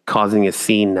like causing a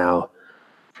scene now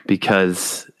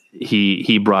because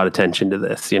he brought attention to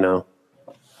this,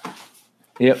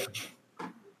 Yep.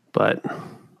 But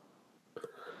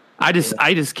I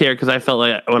just care because I felt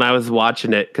like when I was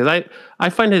watching it, because I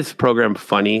find his program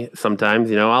funny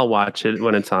sometimes, I'll watch it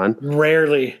when it's on.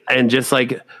 Rarely. And just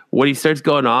like when he starts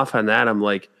going off on that, I'm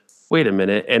like, wait a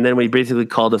minute. And then when he basically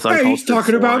called us Hey, he's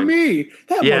talking about me.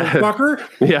 That motherfucker.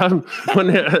 Yeah.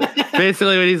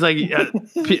 Basically when he's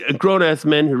like, grown-ass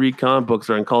men who read comic books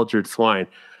are uncultured swine.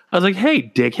 I was like, hey,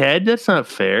 dickhead, that's not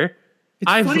fair. It's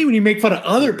funny when you make fun of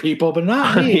other people, but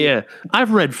not me. Yeah.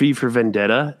 I've read V for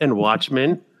Vendetta and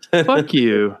Watchmen. Fuck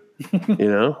you.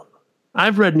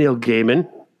 I've read Neil Gaiman.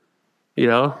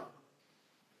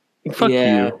 Fuck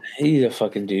you. He's a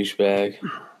fucking douchebag.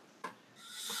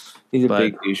 He's a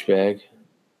big douchebag.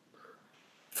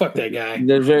 Fuck that guy.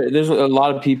 There's a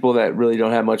lot of people that really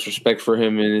don't have much respect for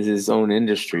him in his own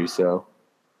industry. So,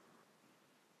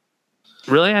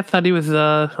 really, I thought he was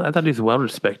well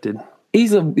respected.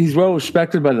 He's well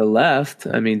respected by the left.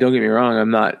 I mean, don't get me wrong.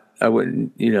 I'm not going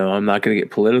to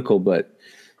get political, but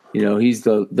he's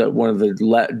the one of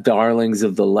the darlings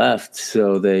of the left.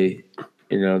 So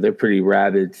they're pretty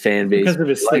rabid fan base because of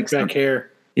his slick back hair.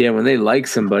 Yeah, when they like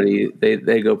somebody,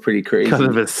 they go pretty crazy. Because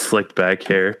of his slicked back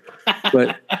hair.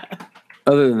 But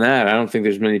other than that, I don't think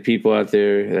there's many people out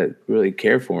there that really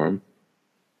care for him.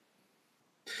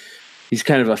 He's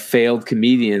kind of a failed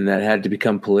comedian that had to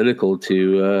become political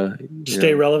to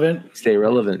stay relevant. Stay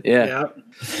relevant, yeah.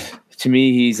 To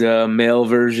me, he's a male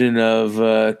version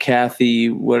of Kathy.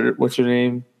 What's her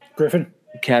name? Griffin.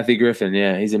 Kathy Griffin.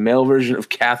 Yeah, he's a male version of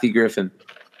Kathy Griffin.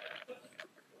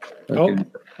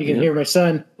 You can hear my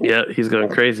son. Yeah, he's going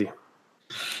crazy.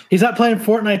 He's not playing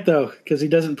Fortnite, though, because he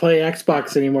doesn't play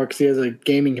Xbox anymore because he has a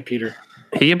gaming computer.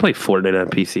 He can play Fortnite on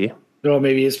PC. Oh,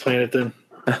 maybe he's playing it then.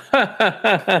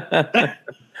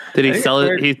 Did he sell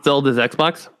it? He sold his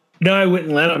Xbox? No, I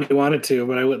wouldn't let him. He wanted to,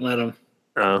 but I wouldn't let him.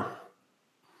 Oh.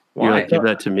 Why? Give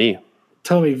that to me.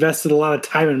 Told me he invested a lot of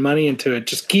time and money into it.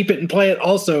 Just keep it and play it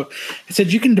also. I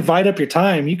said you can divide up your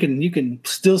time. You can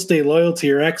still stay loyal to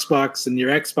your Xbox and your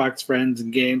Xbox friends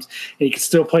and games, and you can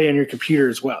still play on your computer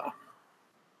as well.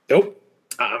 Nope.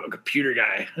 I'm a computer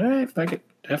guy. All right, fuck it.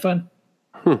 Have fun.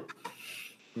 Yeah.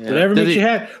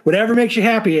 Whatever makes you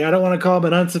happy. I don't want to call him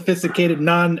an unsophisticated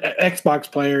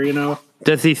non-Xbox player,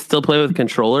 Does he still play with a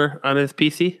controller on his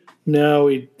PC? No,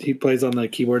 he plays on the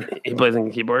keyboard. He plays on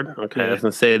the keyboard? Okay, I was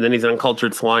going to say, then he's an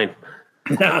uncultured swine.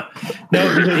 No,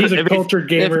 he's a cultured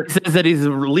gamer. If he says that he's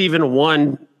leaving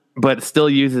one, but still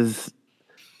uses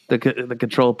the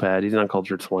control pad, he's an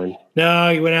uncultured swine.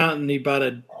 No, he went out and he bought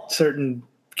a certain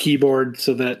keyboard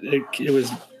so that it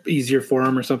was easier for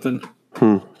him or something.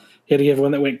 He had to give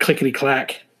one that went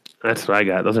clickety-clack. That's what I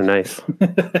got. Those are nice.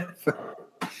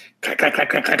 Clack, clack, clack,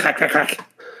 clack, clack, clack, clack, clack.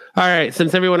 All right,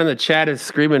 since everyone in the chat is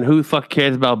screaming, who the fuck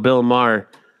cares about Bill Maher?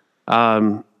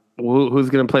 Who's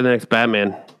going to play the next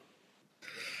Batman?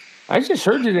 I just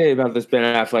heard today about this Ben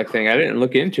Affleck thing. I didn't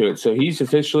look into it, so he's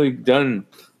officially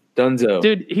donezo.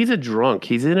 Dude, he's a drunk.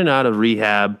 He's in and out of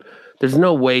rehab. There's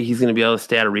no way he's going to be able to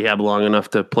stay out of rehab long enough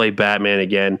to play Batman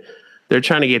again. They're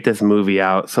trying to get this movie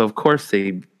out, so of course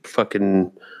they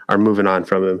fucking are moving on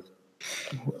from him.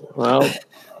 Well,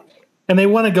 and they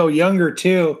want to go younger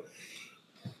too.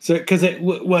 So, because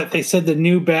what they said, the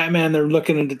new Batman, they're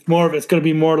looking at more of it's going to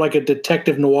be more like a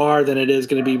detective noir than it is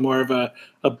going to be more of a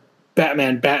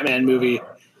Batman movie.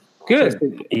 Good.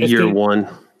 So Year one.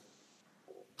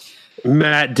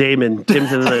 Matt Damon.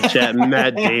 Tim's in the chat.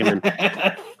 Matt Damon.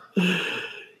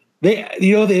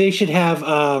 They should have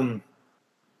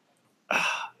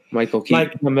Michael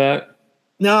Keaton come back.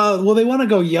 No, well, they want to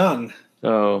go young.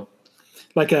 Oh,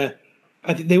 I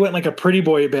think they went like a pretty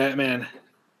boy Batman.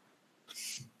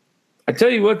 I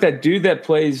tell you what, that dude that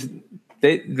plays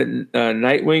the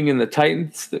Nightwing in the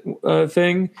Titans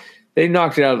thing, they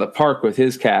knocked it out of the park with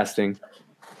his casting.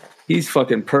 He's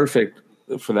fucking perfect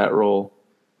for that role.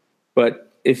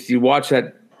 But if you watch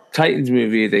that Titans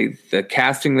movie, the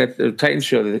casting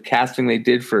they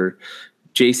did for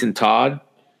Jason Todd,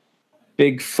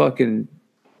 big fucking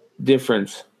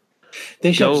difference.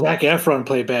 They should have Zac Efron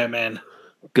play Batman.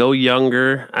 Go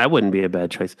younger. I wouldn't be a bad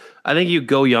choice. I think you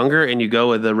go younger and you go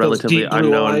with a relatively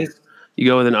unknown. Eyes. You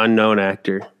go with an unknown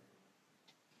actor.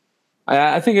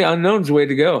 I think an unknown's the way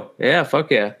to go. Yeah,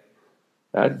 fuck yeah.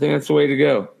 I think that's the way to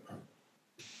go.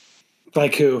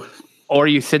 Like who? Or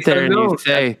you sit there and you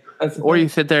say,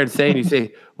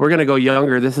 we're gonna go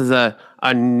younger. This is a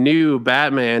new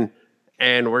Batman,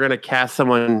 and we're gonna cast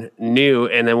someone new,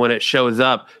 and then when it shows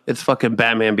up, it's fucking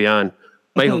Batman Beyond.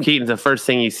 Michael Keaton's the first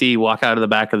thing you see. Walk out of the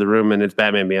back of the room, and it's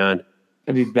Batman Beyond.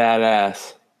 That'd be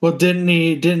badass. Well,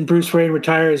 didn't Bruce Wayne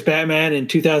retire as Batman in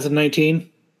 2019?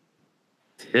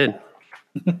 He did.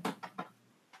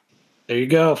 There you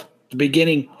go. The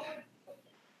beginning.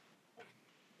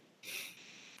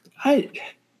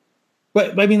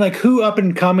 But I mean, like, who up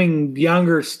and coming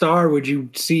younger star would you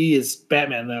see as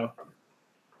Batman though?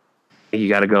 You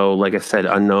got to go, like I said,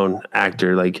 unknown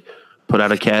actor. Like, put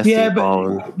out a casting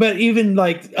call. But even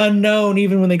like unknown,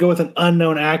 even when they go with an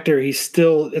unknown actor, it's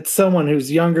someone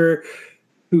who's younger,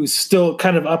 who's still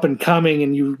kind of up and coming,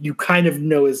 and you kind of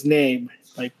know his name.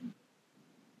 Like,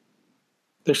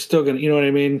 they're still gonna, you know what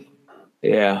I mean?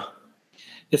 Yeah.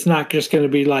 It's not just gonna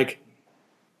be like,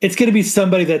 it's gonna be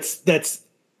somebody that's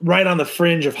right on the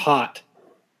fringe of hot.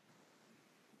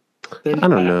 I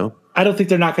don't know. I don't think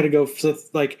they're not going to go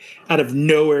like out of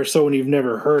nowhere, someone you've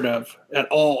never heard of at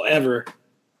all, ever.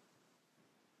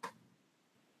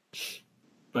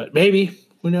 But maybe,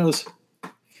 who knows?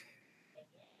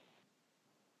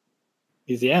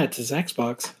 It's his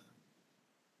Xbox.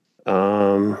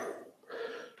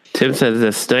 Tim says the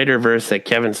Snyderverse that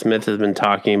Kevin Smith has been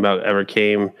talking about ever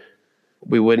came,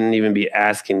 we wouldn't even be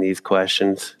asking these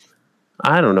questions.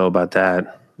 I don't know about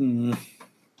that.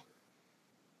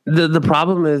 The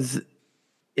problem is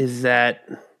that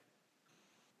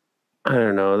I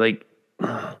don't know. Like,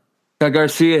 got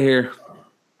Garcia here.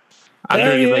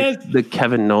 The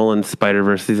Kevin Nolan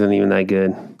Spider-Verse isn't even that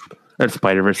good. Or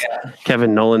Spider-Verse,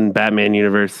 Kevin Nolan Batman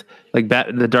universe. Like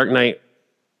the Dark Knight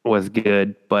was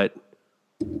good, but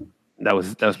that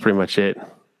was pretty much it.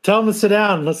 Tell him to sit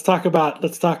down. Let's talk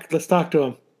to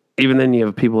him. Even then, you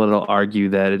have people that'll argue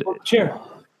that it's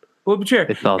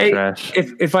all trash.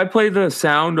 If I play the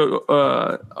sound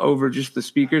over just the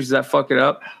speakers, does that fuck it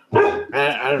up?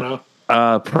 I don't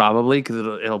know. Probably, because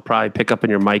it'll probably pick up in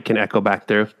your mic and echo back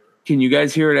through. Can you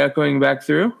guys hear it echoing back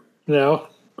through? No,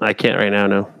 I can't right now.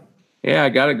 No. Yeah, I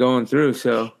got it going through.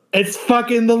 So it's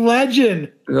fucking the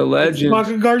legend. The legend. It's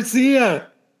fucking Garcia.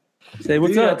 Say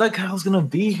what's up? I thought Kyle's gonna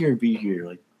be here.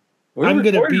 Like, I'm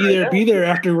gonna be there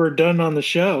after we're done on the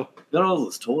show. Got all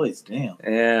those toys. Damn.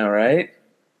 Yeah. Right.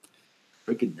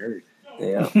 Freaking nerd.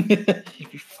 Yeah.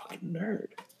 You fucking nerd.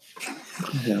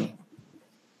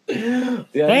 Yeah.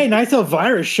 Hey, nice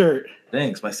Elvira shirt.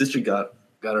 Thanks. My sister got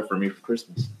her for me for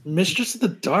Christmas. Mistress of the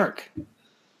Dark.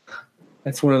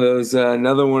 That's one of those.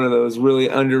 Another one of those really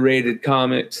underrated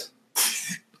comics.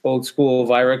 Old school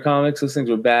Elvira comics. Those things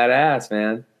were badass,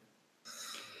 man.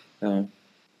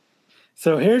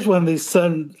 So here's one of these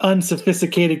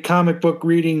unsophisticated comic book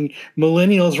reading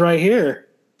millennials right here.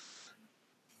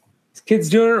 This kid's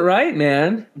doing it right,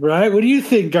 man. Right? What do you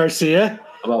think, Garcia?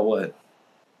 About what?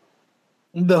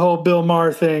 The whole Bill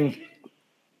Maher thing.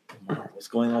 What's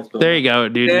going on with Bill There you go,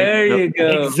 dude. There you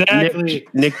go. Exactly.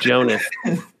 Nick Jonas.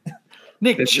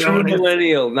 Nick The true Jonas.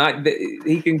 millennial.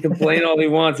 He can complain all he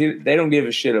wants. They don't give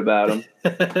a shit about him.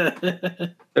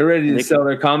 They're ready to sell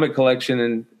their comic collection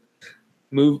and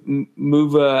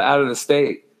move out of the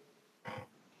state.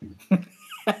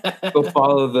 Go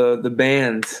follow the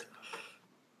bands.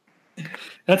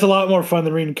 That's a lot more fun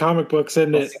than reading comic books,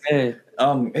 isn't it? Hey.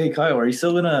 Hey Kyle, are you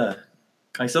still can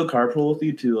I still carpool with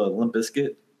you to Limp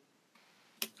Bizkit?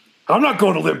 I'm not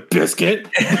going to Limp Bizkit.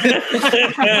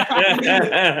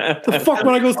 The fuck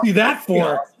would I go see that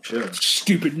for? Sure.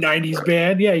 Stupid 90s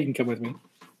band. Yeah, you can come with me.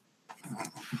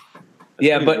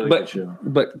 Yeah, Really but show.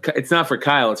 it's not for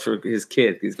Kyle. It's for his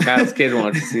kid. Because Kyle's kid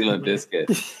wants to see Limp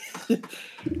Bizkit.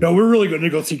 No, we're really going to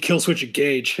go see Killswitch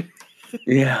Engage.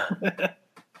 Yeah.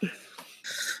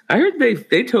 I heard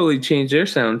they totally changed their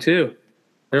sound too.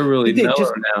 They're really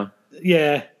mellow now.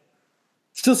 Yeah.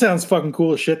 Still sounds fucking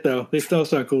cool as shit, though. They still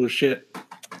sound cool as shit.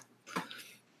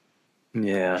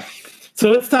 Yeah.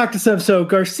 So let's talk to some. So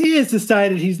Garcia's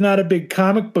decided he's not a big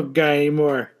comic book guy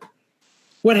anymore.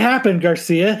 What happened,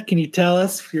 Garcia? Can you tell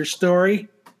us your story?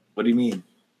 What do you mean?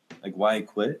 Like why I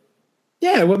quit?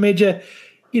 Yeah, what made you,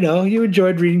 you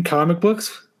enjoyed reading comic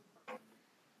books?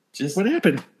 Just What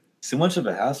happened? too much of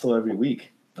a hassle every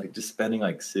week. Like just spending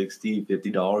like $60,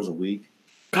 $50 a week.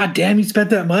 God damn, you spent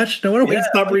that much? No wonder we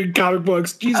stopped reading comic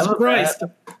books. Jesus Christ.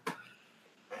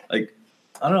 Like,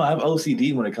 I don't know. I have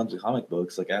OCD when it comes to comic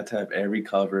books. Like, I have to have every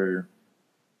cover.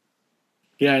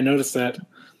 Yeah, I noticed that.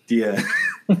 Yeah.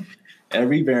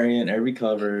 Every variant, every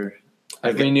cover.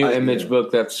 Every new Image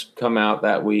book that's come out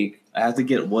that week. I have to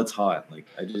get what's hot. Like,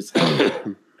 I just have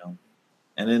to,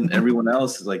 And then everyone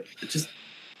else is like, it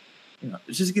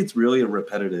just gets really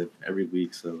repetitive every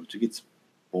week. So it just gets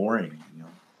boring,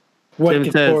 What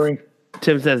gets boring?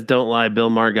 Tim says, don't lie. Bill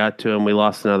Maher got to him. We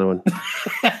lost another one.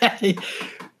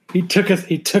 He took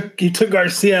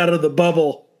Garcia out of the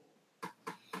bubble.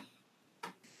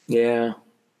 Yeah.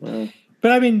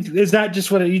 But I mean, is that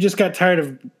just what you just got tired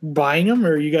of buying them,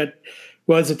 or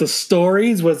was it the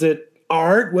stories? Was it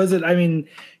art? Was it? I mean,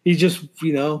 you just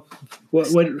what?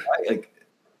 I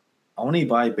only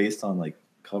buy based on like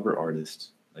cover artists,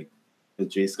 like the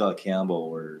J. Scott Campbell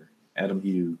or Adam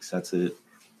Hughes. That's it.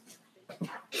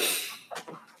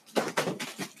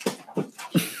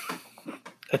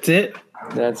 That's it.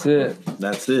 That's it.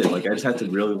 That's it. Like I just have to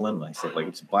really limit myself. Like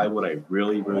just buy what I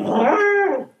really, really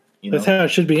like. That's how it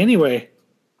should be anyway.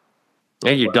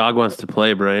 Hey, your dog wants to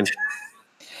play, Brian.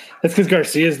 That's because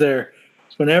Garcia's there.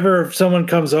 Whenever someone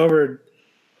comes over,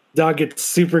 dog gets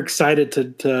super excited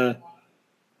to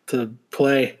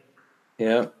play.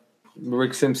 Yeah,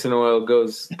 Rick Simpson oil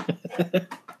goes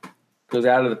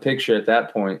out of the picture at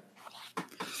that point.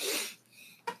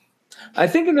 I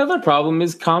think another problem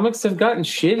is comics have gotten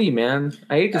shitty, man.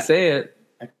 I hate to say it.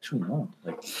 Actually, no.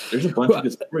 Like, there's a bunch of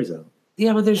good stories out.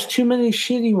 Yeah, but there's too many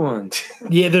shitty ones.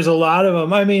 Yeah, there's a lot of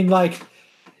them. I mean,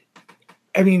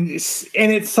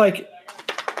 it's like,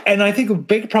 and I think a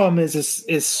big problem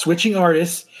is switching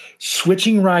artists,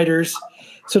 switching writers.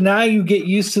 So now you get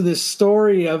used to this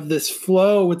story of this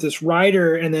flow with this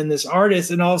writer and then this artist,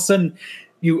 and all of a sudden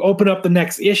you open up the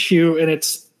next issue and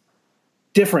it's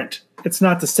different. It's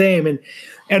not the same.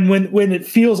 And when it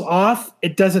feels off,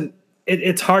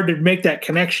 it's hard to make that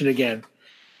connection again.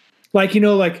 Like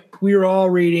we were all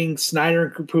reading Snyder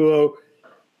and Capullo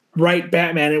write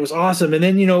Batman. It was awesome. And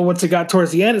then, once it got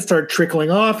towards the end, it started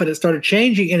trickling off and it started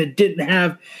changing, and it didn't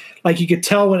have, like, you could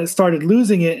tell when it started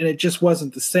losing it, and it just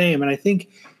wasn't the same. And I think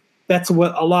that's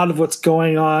what a lot of what's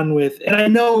going on with, and I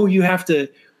know you have to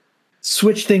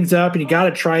switch things up and you got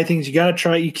to try things. You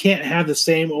can't have the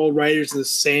same old writers and the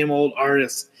same old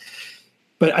artists.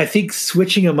 But I think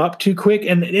switching them up too quick,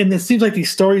 and it seems like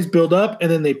these stories build up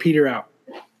and then they peter out.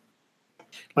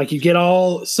 Like you get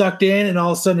all sucked in, and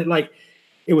all of a sudden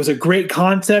it was a great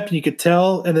concept and you could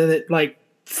tell, and then it like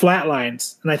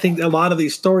flatlines. And I think a lot of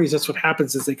these stories, that's what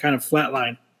happens, is they kind of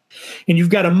flatline. And you've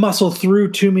got to muscle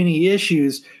through too many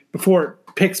issues before it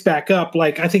picks back up.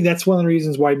 Like I think that's one of the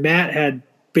reasons why Matt had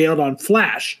bailed on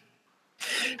Flash,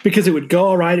 because it would go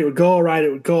all right,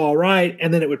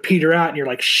 and then it would peter out and you're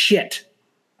like, shit.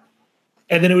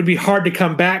 And then it would be hard to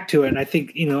come back to it. And I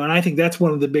think, that's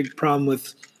one of the big problem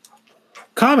with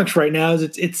comics right now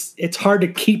is it's hard to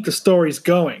keep the stories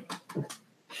going.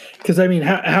 Because I mean,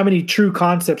 how many true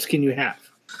concepts can you have?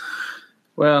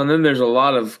 Well, and then there's a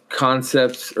lot of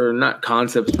concepts, or not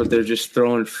concepts, but they're just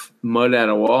throwing mud at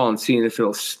a wall and seeing if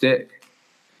it'll stick.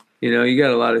 You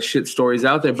got a lot of shit stories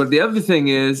out there. But the other thing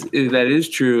is that is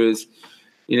true is,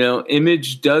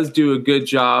 Image does do a good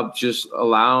job just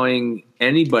allowing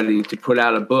anybody to put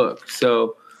out a book.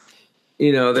 So,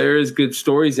 there is good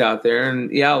stories out there.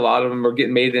 And, yeah, a lot of them are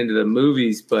getting made into the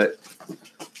movies. But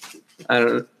I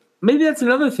don't know. Maybe that's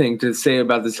another thing to say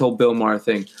about this whole Bill Maher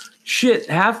thing. Shit,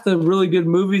 half the really good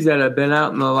movies that have been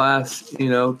out in the last,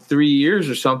 3 years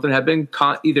or something have been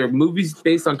either movies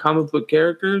based on comic book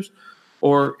characters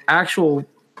or actual,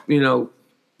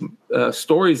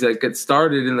 stories that get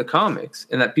started in the comics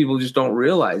and that people just don't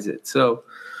realize it. So,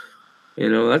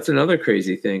 that's another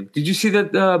crazy thing. Did you see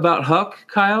that about Huck,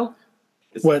 Kyle?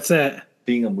 What's that?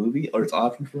 Being a movie, or it's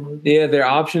optioned for a movie? Yeah, they're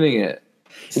optioning it.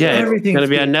 Yeah, it's going to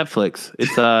be on Netflix.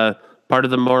 It's part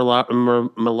of the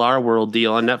Millar World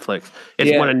deal on Netflix.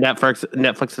 It's one of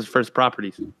Netflix's first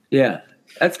properties. Yeah,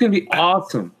 that's going to be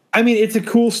awesome. I mean, it's a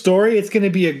cool story. It's going to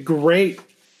be a great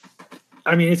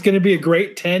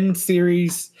 10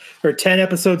 series or 10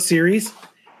 episode series.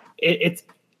 It's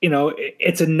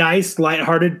a nice,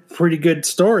 lighthearted, pretty good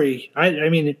story.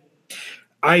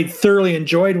 I thoroughly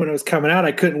enjoyed when it was coming out.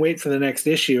 I couldn't wait for the next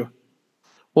issue.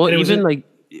 Well,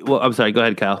 I'm sorry. Go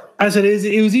ahead, Kyle. I said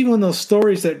it was even one of those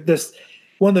stories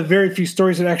one of the very few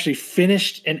stories that actually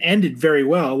finished and ended very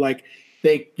well. Like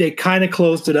they kind of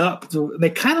closed it up. They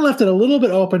kind of left it a little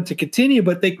bit open to continue,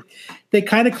 but they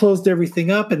kind of closed everything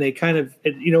up, and they kind of,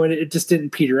 and it just didn't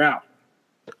peter out.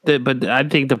 But I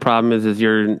think the problem is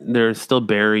they're still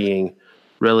burying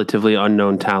relatively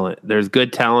unknown talent. There's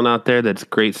good talent out there that's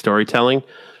great storytelling,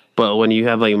 but when you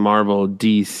have like Marvel,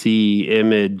 DC,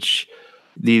 Image,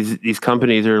 these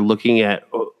companies are looking at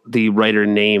the writer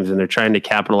names and they're trying to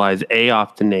capitalize A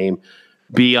off the name,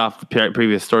 B off the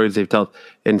previous stories they've told,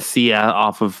 and C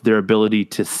off of their ability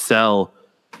to sell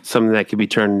something that could be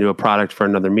turned into a product for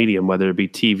another medium, whether it be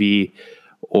TV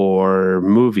or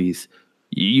movies.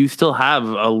 You still have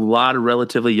a lot of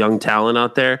relatively young talent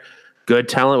out there, good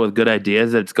talent with good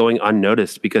ideas that's going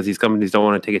unnoticed because these companies don't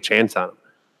want to take a chance on them.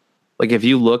 Like if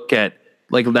you look at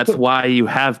Like that's why you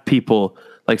have people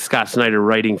like Scott Snyder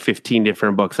writing 15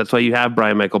 different books. That's why you have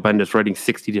Brian Michael Bendis writing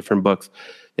 60 different books,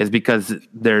 is because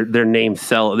their names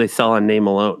sell on name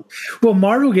alone. Well,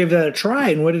 Marvel gave that a try,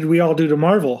 and what did we all do to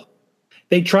Marvel?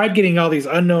 They tried getting all these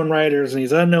unknown writers and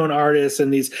these unknown artists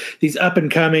and these up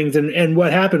and comings, and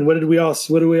what happened? What did we all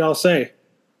say?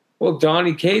 Well,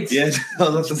 Donny Cates. Yeah,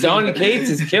 Donny Cates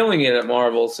is killing it at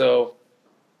Marvel. So,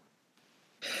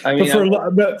 I mean,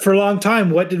 but for a long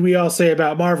time, what did we all say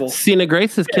about Marvel? Sina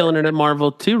Grace is killing it at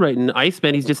Marvel too, right? And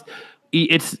Iceman,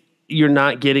 you're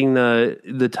not getting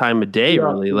the time of day,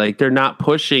 really. Like they're not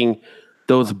pushing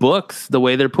those books the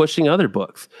way they're pushing other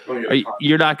books.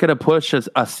 You're not going to push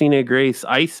a Sina Grace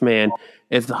Iceman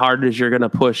as hard as you're going to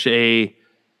push a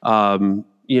Brian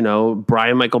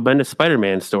Michael Bendis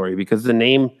Spider-Man story, because the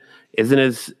name isn't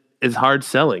as hard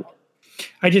selling.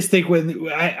 I just think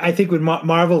when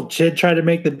Marvel did try to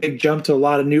make the big jump to a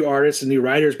lot of new artists and new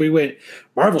writers, we went,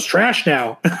 Marvel's trash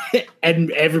now,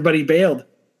 and everybody bailed,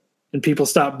 and people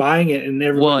stopped buying it. And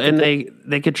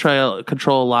they could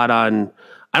control a lot on.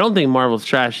 I don't think Marvel's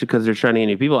trash because they're trying to get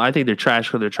new people. I think they're trash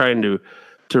because they're trying to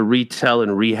retell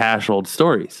and rehash old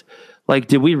stories. Like,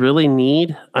 did we really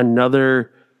need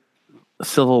another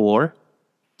Civil War?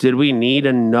 Did we need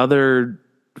another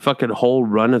fucking whole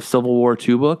run of Civil War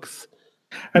 2 books?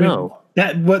 No.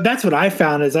 That's what I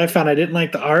found. I didn't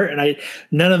like the art, and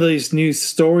none of these new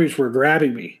stories were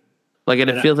grabbing me. Like, and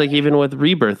it feels like even with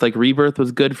Rebirth, like Rebirth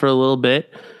was good for a little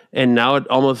bit, and now it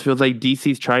almost feels like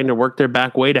DC's trying to work their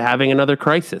back way to having another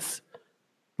Crisis.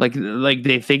 Like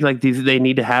they think like they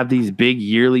need to have these big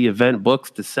yearly event books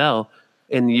to sell,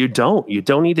 and you don't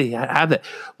need to have that.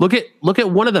 Look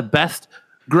at one of the best.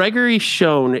 Gregory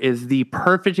Schoen is the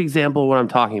perfect example of what I'm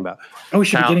talking about. Oh, we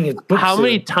should be getting his book. How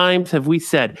many times have we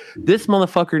said this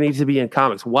motherfucker needs to be in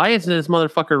comics? Why isn't this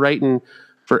motherfucker writing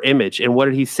for Image? And what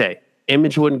did he say?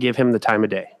 Image wouldn't give him the time of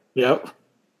day. Yep.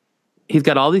 He's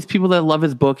got all these people that love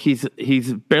his book. He's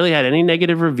barely had any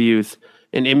negative reviews,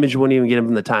 and Image wouldn't even give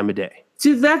him the time of day.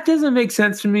 See, that doesn't make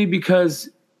sense to me because,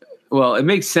 well, it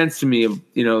makes sense to me,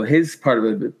 his part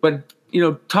of it, but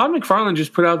Todd McFarlane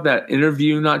just put out that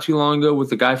interview not too long ago with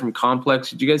the guy from Complex.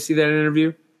 Did you guys see that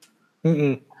interview?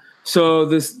 Mm-mm. So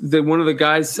one of the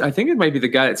guys, I think it might be the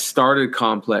guy that started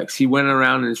Complex. He went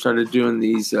around and started doing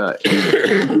these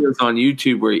videos on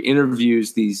YouTube where he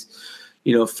interviews these,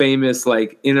 famous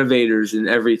like innovators and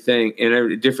everything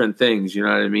and different things. You know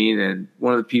what I mean? And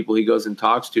one of the people he goes and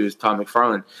talks to is Todd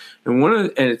McFarlane,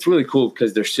 and it's really cool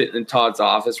because they're sitting in Todd's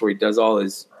office where he does all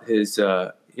his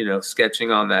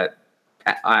sketching on that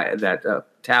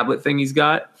tablet thing he's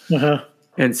got. Uh-huh.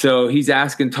 And so he's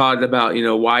asking Todd about,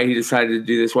 why he decided to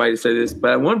do this, why he decided this.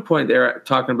 But at one point they're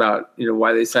talking about,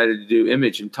 why they decided to do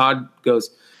Image. And Todd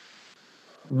goes,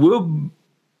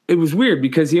 it was weird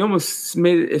because he almost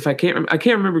made it, I can't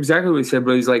remember exactly what he said,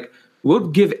 but he's like, we'll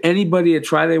give anybody a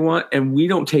try they want, and we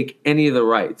don't take any of the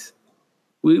rights.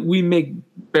 We make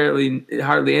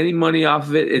hardly any money off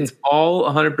of it. It's all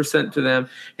 100% to them.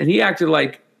 And he acted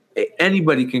like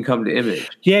anybody can come to Image.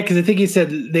 Yeah, because I think he said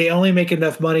they only make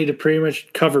enough money to pretty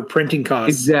much cover printing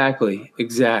costs. Exactly.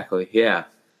 Yeah.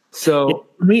 So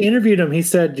we interviewed him. He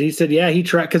said, yeah, he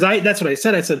tried. Because that's what I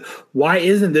said. I said, why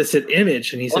isn't this at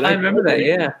Image? And he said, I remember that.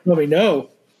 Yeah. Let me know.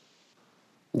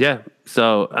 Yeah.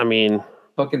 So I mean,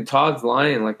 fucking Todd's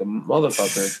lying like a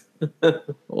motherfucker.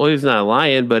 Well, he's not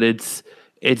lying, but it's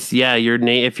your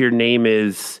name. If your name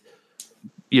is,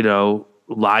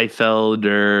 Liefeld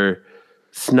or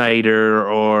Snyder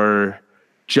or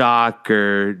Jock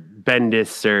or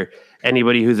Bendis or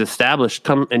anybody who's established,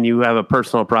 come and you have a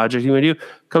personal project you want to do,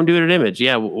 come do it at Image.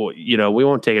 Yeah, we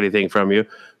won't take anything from you.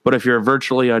 But if you're a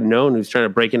virtually unknown who's trying to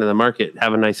break into the market,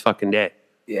 have a nice fucking day.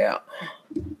 Yeah.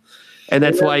 And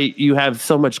that's why you have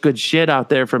so much good shit out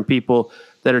there from people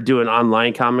that are doing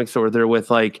online comics, or they're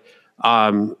with like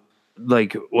what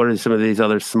are some of these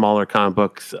other smaller comic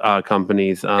books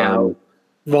companies?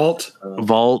 Vault,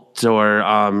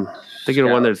 or thinking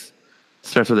of one that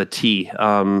starts with a T.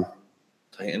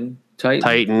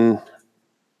 Titan.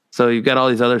 So you've got all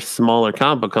these other smaller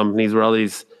comic book companies where all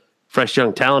these fresh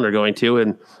young talent are going to,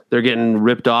 and they're getting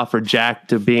ripped off or jacked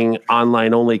to being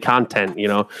online only content.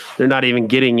 They're not even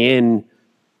getting in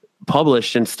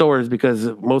published in stores because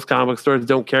most comic book stores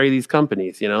don't carry these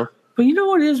companies. But you know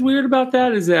what is weird about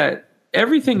that is that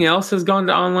everything else has gone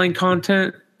to online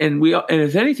content. And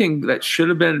if anything that should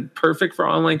have been perfect for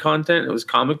online content, it was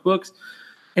comic books,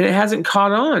 and it hasn't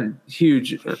caught on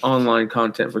huge online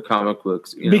content for comic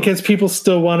books because people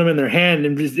still want them in their hand,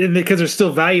 and because there's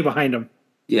still value behind them.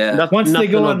 Yeah, nothing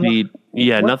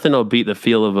will beat the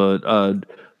feel of a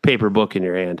paper book in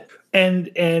your hand.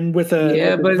 And with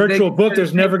a virtual book,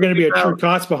 there's never going to be a true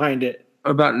cost behind it.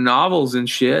 About novels and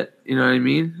shit, you know what I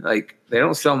mean? Like they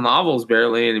don't sell novels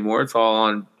barely anymore. It's all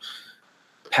on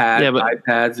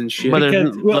iPads and shit. But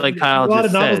like Kyle a lot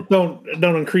just of novels said,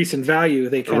 don't increase in value.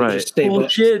 They kind of just stay.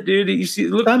 Bullshit, dude. You see,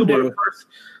 look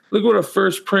what a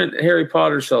first print Harry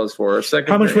Potter sells for. A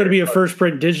second. How much would it be a first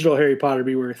print digital Harry Potter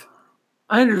be worth?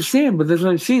 I understand, but that's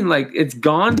what I'm seeing. Like it's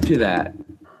gone to that.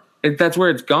 That's where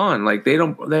it's gone. Like they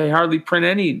hardly print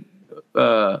any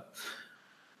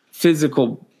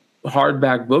physical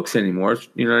hardback books anymore.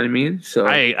 You know what I mean? So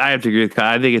I have to agree with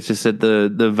Kyle. I think it's just that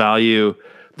the value,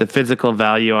 the physical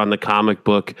value on the comic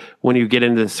book, when you get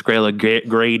into the scale of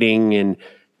grading and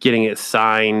getting it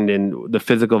signed and the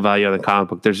physical value on the comic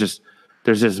book, there's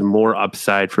just more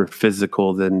upside for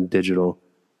physical than digital.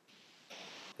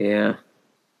 Yeah.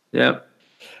 Yep.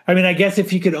 I mean, I guess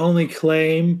if you could only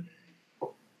claim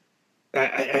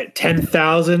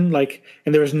 10,000, like,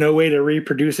 and there was no way to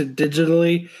reproduce it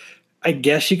digitally, I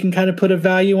guess you can kind of put a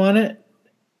value on it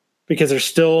because there's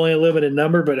still only a limited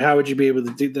number, but how would you be able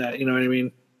to do that? You know what I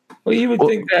mean? Well, you would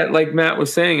think that, like Matt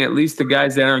was saying, at least the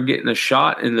guys that aren't getting a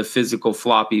shot in the physical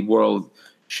floppy world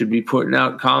should be putting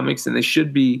out comics, and they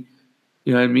should be,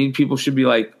 you know what I mean? People should be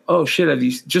like, oh shit, have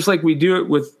you, just like we do it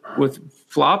with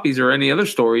floppies or any other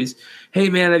stories. Hey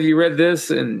man, have you read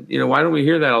this? And you know, why don't we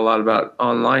hear that a lot about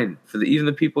online for even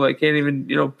the people that can't even,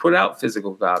 you know, put out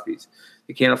physical copies?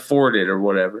 They can't afford it or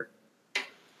whatever.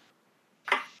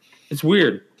 It's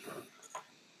weird.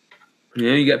 You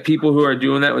know, you got people who are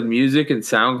doing that with music and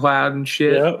SoundCloud and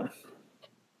shit. Yep.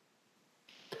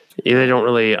 Yeah, they don't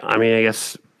really, I mean, I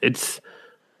guess they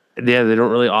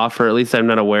don't really offer, at least I'm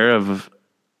not aware of,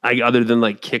 other than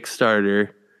like Kickstarter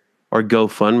or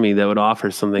GoFundMe that would offer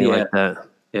something like that.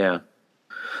 Yeah.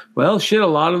 Well, shit, a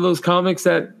lot of those comics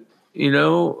that, you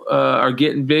know, are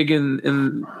getting big in the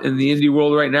indie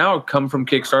world right now come from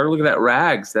Kickstarter. Look at that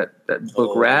Rags, that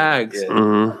book Rags. Yeah.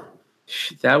 Mm-hmm.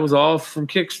 That was all from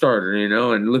Kickstarter, you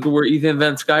know, and look at where Ethan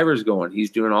Van Sciver's going. He's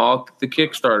doing all the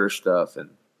Kickstarter stuff. And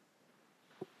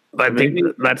I think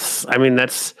that's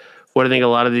what I think a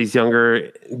lot of these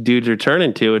younger dudes are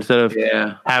turning to, instead of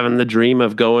having the dream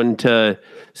of going to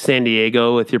San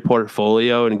Diego with your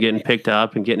portfolio and getting picked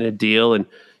up and getting a deal and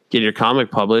getting your comic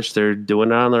published. They're doing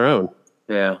it on their own.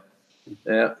 Yeah.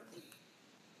 Yeah.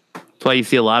 That's why you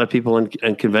see a lot of people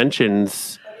in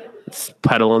conventions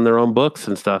peddling their own books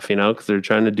and stuff, you know, because they're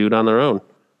trying to do it on their own.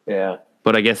 Yeah.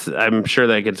 But I guess I'm sure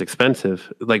that gets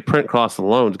expensive. Like print costs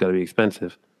alone has got to be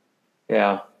expensive.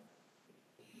 Yeah.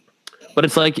 But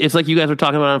it's like you guys were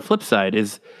talking about on flip side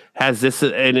has this,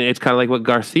 and it's kind of like what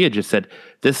Garcia just said.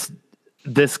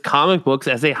 This comic books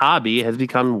as a hobby has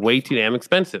become way too damn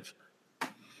expensive.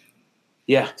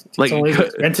 Yeah. It's only as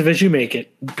expensive as you make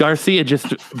it. Garcia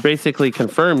just basically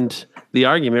confirmed the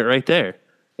argument right there.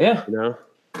 Yeah. You know?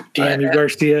 Damn you,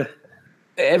 Garcia.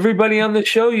 Everybody on the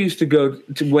show used to go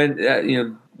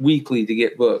to weekly to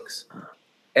get books.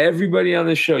 Everybody on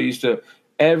the show used to,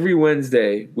 every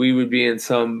Wednesday we would be in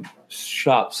some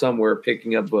shop somewhere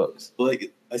picking up books.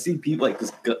 Like I see people like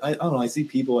this. I don't know. I see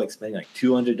people like spending like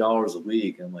 $200 a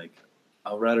week, and like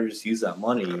I'd rather just use that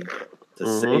money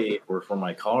to save or for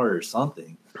my car or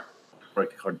something, for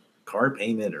like a car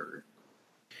payment or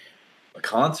a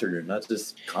concert, or not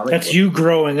just comic. That's books. you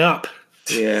growing up.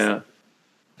 Yeah.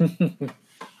 I'm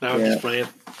just playing.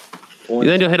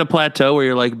 Then you'll hit a plateau where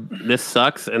you're like, this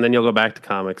sucks, and then you'll go back to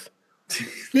comics.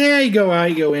 Yeah, you go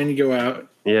out, you go in, you go out.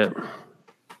 Yeah.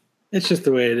 It's just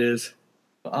the way it is.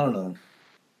 I don't know.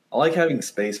 I like having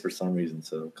space for some reason.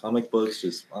 So comic books,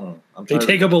 just I don't know. They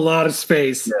take up a lot of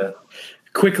space. Yeah.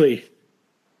 Quickly.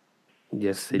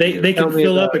 Yes, they can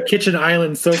fill up a kitchen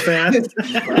island so fast.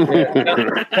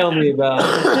 Tell me about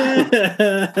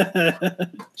it.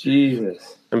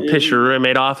 Jesus. And piss your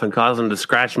roommate off and cause him to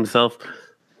scratch himself.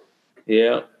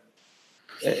 Yeah.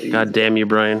 God damn you,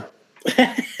 Brian.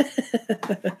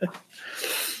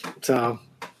 So,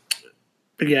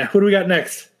 but yeah, what do we got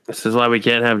next? This is why we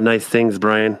can't have nice things,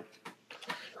 Brian.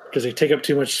 Because they take up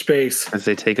too much space. Because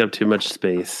they take up too much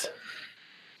space.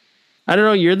 I don't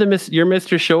know. You're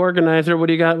Mr. Show Organizer. What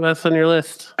do you got left on your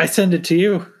list? I send it to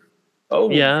you. Oh,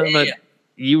 yeah, but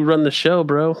you run the show,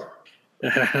 bro.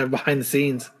 Behind the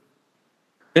scenes.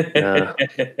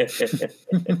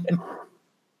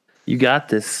 You got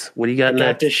this. What do you got next?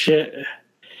 Got this shit.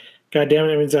 God damn it,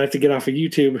 that means I have to get off of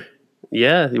YouTube.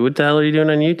 Yeah, what the hell are you doing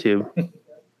on YouTube?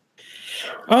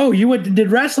 Oh, you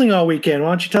did wrestling all weekend. Why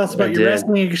don't you tell us about your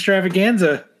wrestling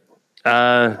extravaganza?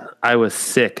 I was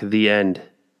sick. The end.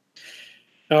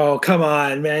 Oh, come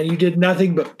on, man. You did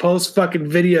nothing but post fucking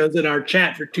videos in our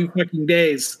chat for 2 fucking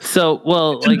days. So,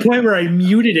 well, to the point where I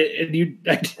muted it and you.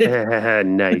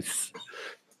 Nice.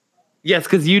 Yes,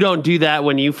 because you don't do that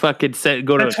when you fucking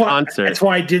go to a concert. That's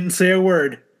why I didn't say a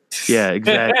word. Yeah,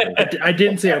 exactly. I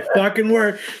didn't say a fucking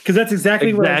word because that's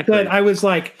exactly what I said. I was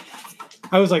like,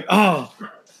 oh,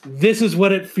 this is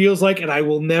what it feels like, and I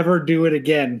will never do it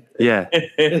again. Yeah,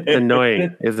 it's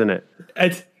annoying, isn't it?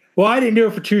 Well, I didn't do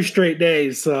it for 2 straight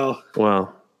days, so.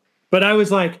 Well. But I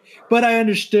was like, but I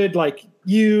understood, like,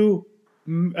 you,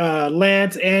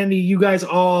 Lance, Andy, you guys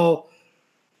all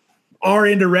are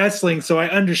into wrestling, so I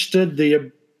understood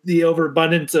the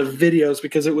overabundance of videos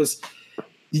because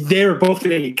they were both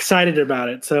getting excited about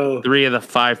it. So 3 of the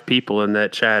 5 people in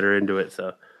that chat are into it,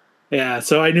 so. Yeah,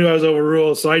 so I knew I was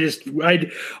overruled, so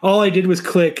all I did was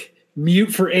click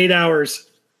mute for 8 hours.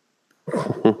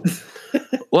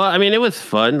 Well, I mean, it was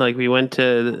fun. Like, we went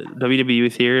to WWE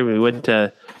was here, and we went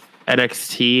to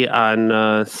NXT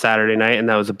on Saturday night, and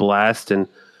that was a blast. And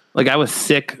like, I was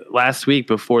sick last week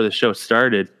before the show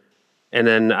started, and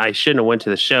then I shouldn't have went to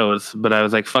the shows, but I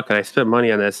was like, fuck it, I spent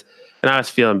money on this, and I was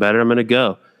feeling better. I'm gonna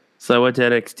go. So I went to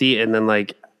NXT, and then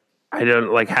like, I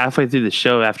don't like halfway through the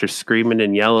show after screaming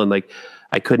and yelling, like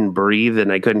I couldn't breathe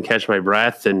and I couldn't catch my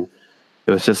breath, and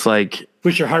it was just like.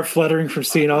 Was your heart fluttering from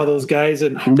seeing all those guys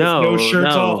and no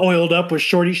shirts all oiled up with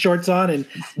shorty shorts on and.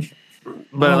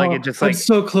 But like it just like I'm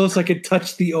so close I could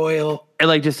touch the oil. It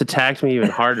like just attacked me even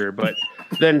harder. But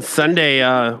then Sunday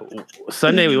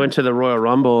we went to the Royal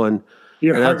Rumble and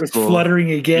your heart was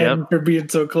fluttering again for being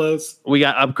so close. We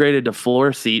got upgraded to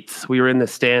floor seats. We were in the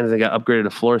stands and got upgraded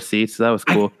to floor seats. So that was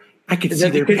cool. I could see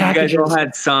their packages. You guys all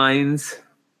had signs.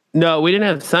 No, we didn't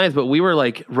have signs, but we were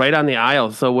like right on the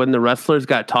aisle. So when the wrestlers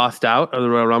got tossed out of the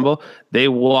Royal Rumble, they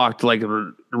walked like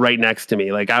right next to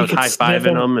me. Like I was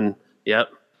high-fiving them and yep.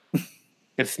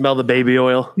 Could smell the baby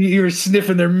oil. You were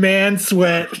sniffing their man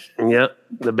sweat. Yep,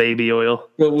 the baby oil.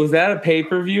 But was that a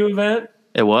pay-per-view event?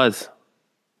 It was.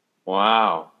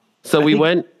 Wow. So we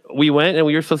went and we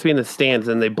were supposed to be in the stands,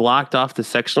 and they blocked off the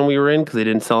section we were in because they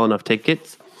didn't sell enough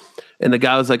tickets. And the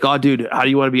guy was like, "Oh, dude, how would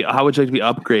you like to be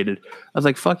upgraded?" I was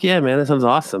like, "Fuck yeah, man, that sounds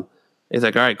awesome." He's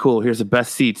like, "All right, cool. Here's the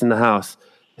best seats in the house."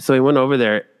 So we went over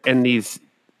there, and these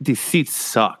seats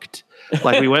sucked.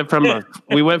 Like we went from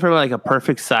like a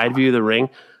perfect side view of the ring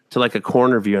to like a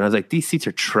corner view, and I was like, "These seats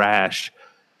are trash."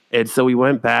 And so we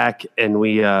went back, and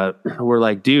we were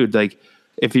like, "Dude, like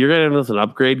if you're gonna give us an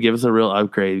upgrade, give us a real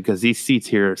upgrade because these seats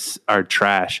here are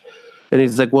trash." And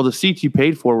he's like, "Well, the seats you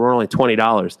paid for were only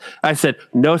 $20." I said,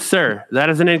 "No, sir, that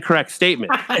is an incorrect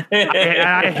statement."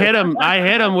 I hit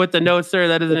him with the "No, sir,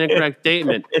 that is an incorrect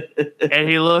statement." And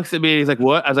he looks at me and he's like,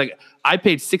 "What?" I was like, "I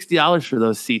paid $60 for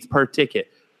those seats per ticket,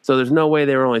 so there's no way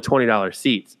they were only $20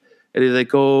 seats." And he's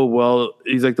like, "Oh, well,"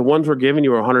 he's like, "The ones we're giving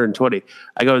you are $120."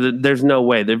 I go, "There's no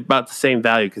way. They're about the same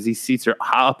value because these seats are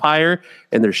up higher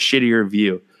and they're shittier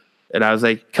view." And I was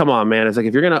like, "Come on, man." It's like,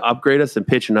 if you're going to upgrade us and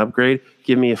pitch an upgrade,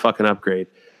 give me a fucking upgrade.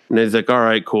 And he's like, "All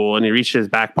right, cool." And he reached his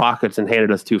back pockets and handed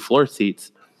us 2 floor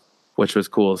seats, which was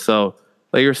cool. So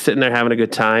like, you're sitting there having a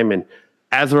good time. And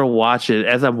as I'm watching,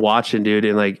 dude,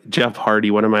 and like Jeff Hardy,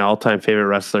 one of my all-time favorite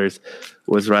wrestlers,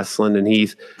 was wrestling, and he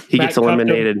gets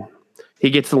eliminated. He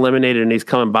gets eliminated, and he's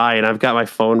coming by, and I've got my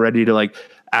phone ready to like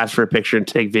ask for a picture and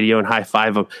take video and high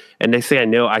five him. And next thing I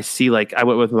know, I see like I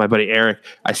went with my buddy Eric.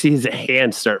 I see his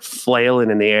hand start flailing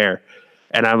in the air,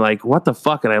 and I'm like, "What the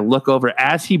fuck?" And I look over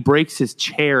as he breaks his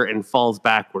chair and falls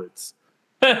backwards.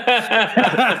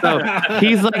 So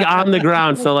he's like on the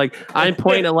ground. So like I'm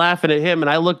pointing and laughing at him, and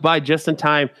I look by just in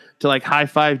time to like high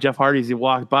five Jeff Hardy as he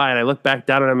walked by, and I look back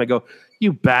down at him and go,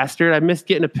 "You bastard, I missed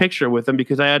getting a picture with him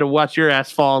because I had to watch your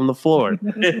ass fall on the floor."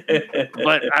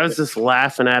 But I was just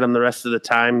laughing at him the rest of the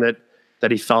time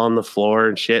that he fell on the floor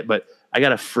and shit. But I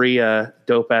got a free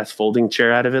dope ass folding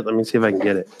chair out of it. Let me see if I can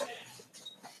get it.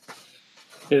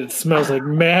 It smells like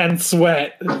man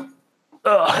sweat.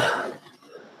 Ugh.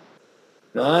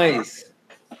 Nice.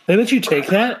 They let you take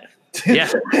that? Yeah.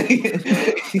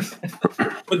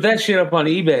 Put that shit up on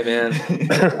eBay, man.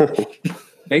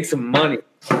 Make some money.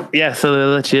 Yeah,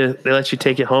 so they let you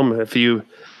take it home if you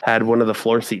had one of the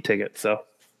floor seat tickets. So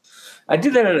I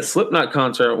did that at a Slipknot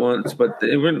concert once, but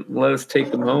they wouldn't let us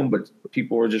take them home. But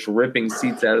people were just ripping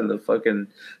seats out of the fucking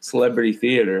Celebrity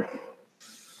Theater.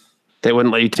 They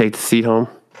wouldn't let you take the seat home?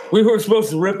 We were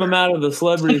supposed to rip them out of the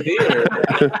Celebrity Theater.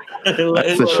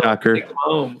 That's a shocker. Take them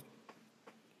home.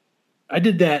 I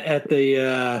did that at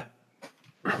the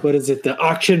the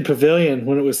Auction Pavilion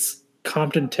when it was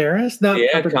Compton Terrace. No,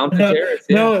 Compton Terrace.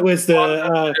 Yeah. No, it was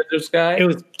the Desert Sky. It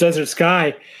was Desert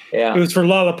Sky. Yeah, it was for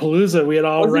Lollapalooza. We had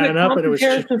all ran up, and it was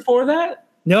Terrace before that.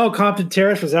 No, Compton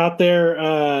Terrace was out there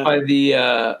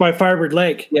by Firebird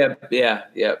Lake. Yeah,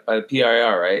 by the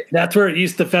PIR, right? That's where the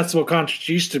Festival Concerts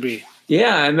used to be.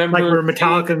 Yeah, I remember. Like where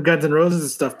Metallica and Guns N' Roses and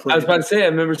stuff played. I was about to say, I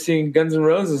remember seeing Guns N'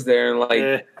 Roses there in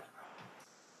late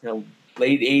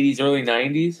 80s, early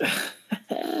 90s.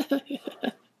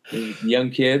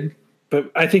 Young kid. But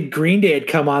I think Green Day had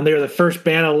come on. They were the first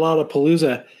band at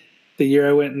Lollapalooza the year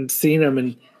I went and seen them,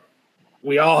 and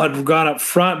we all had gone up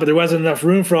front, but there wasn't enough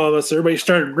room for all of us. So everybody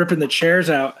started ripping the chairs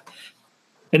out.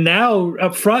 And now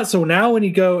up front, so now when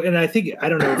you go, and I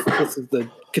don't know if this is the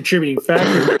contributing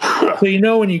factor.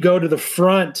 So when you go to the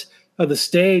front of the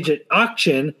stage at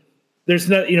auction, there's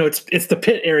no, it's the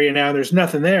pit area now. There's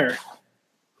nothing there.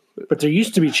 But there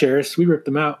used to be chairs. We ripped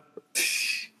them out.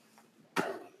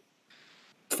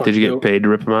 Did you get paid to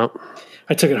rip them out?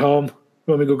 I took it home. You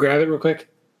want me to go grab it real quick?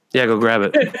 Yeah, go grab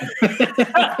it.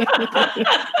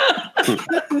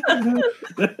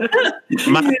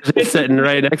 Mine's just sitting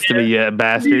right next to me, you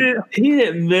bastard. He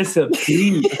didn't miss a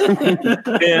beat.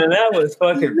 Man, that was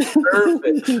fucking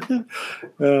perfect.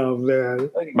 Oh, man.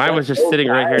 Mine was just sitting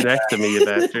right here next to me, you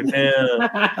bastard.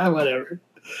 Yeah. Whatever.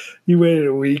 You waited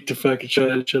a week to fucking shut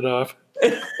that shit off.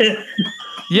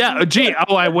 Yeah, gee.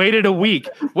 Oh, I waited a week.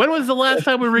 When was the last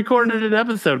time we recorded an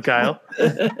episode, Kyle?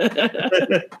 That's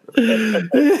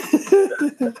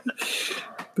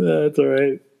all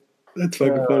right. That's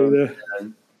fucking funny, though.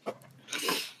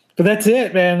 But that's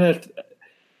it, man.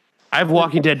 I have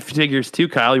Walking Dead figures, too,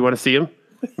 Kyle. You want to see them?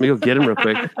 Let me go get them real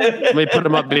quick. Let me put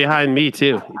them up behind me,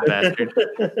 too, you bastard.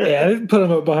 Yeah, I didn't put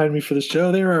them up behind me for the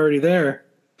show. They were already there.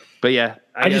 But, yeah.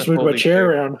 I just moved my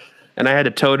chair around. And I had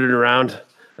to tote it around.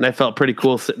 And I felt pretty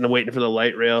cool sitting and waiting for the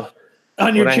light rail.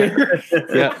 On your chair?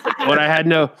 Yeah.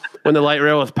 When the light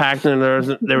rail was packed and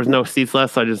there was no seats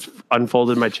left, so I just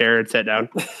unfolded my chair and sat down.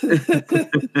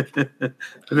 It'd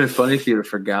been funny if you'd have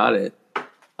forgot it.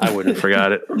 I wouldn't have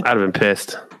forgot it. I'd have been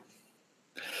pissed.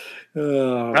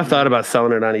 I thought about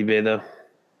selling it on eBay, though.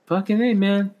 Fucking A,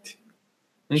 man.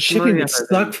 Shipping would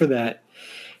suck for that.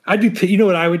 You know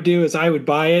what I would do is I would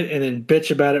buy it and then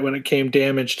bitch about it when it came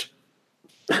damaged.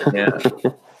 Yeah.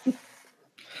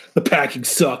 The packing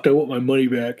sucked. I want my money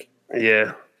back.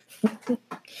 Yeah.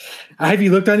 Have you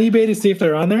looked on eBay to see if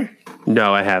they're on there?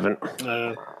 No, I haven't.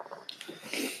 That'd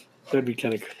be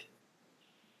kind of good.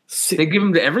 They give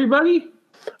them to everybody?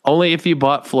 Only if you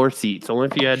bought floor seats. Only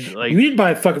if you had You didn't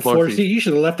buy a fucking floor seat. You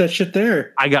should have left that shit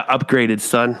there. I got upgraded,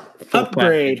 son.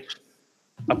 Upgrade.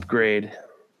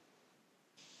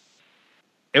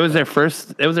 It was their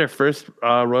first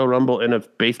Royal Rumble in a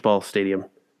baseball stadium.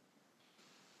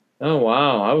 Oh,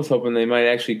 wow. I was hoping they might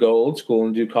actually go old school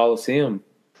and do Coliseum.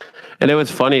 And it was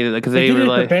funny because they did were it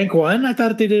like at the Bank One? I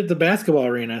thought they did it at the basketball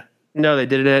arena. No, they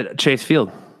did it at Chase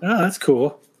Field. Oh, that's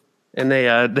cool. And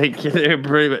they're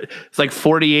pretty. It's like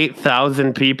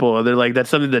 48,000 people. And they're like,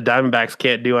 that's something the Diamondbacks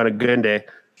can't do on a good day.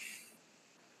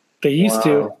 They used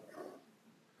to.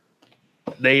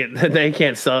 They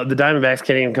can't sell. The Diamondbacks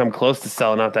can't even come close to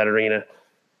selling out that arena.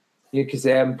 Yeah, because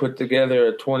they haven't put together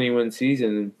a 20-win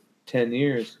season in 10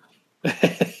 years.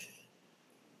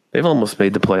 They've almost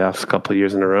made the playoffs a couple of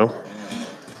years in a row,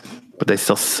 but they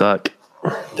still suck.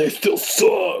 They still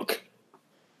suck.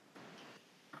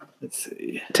 Let's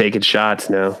see. Taking shots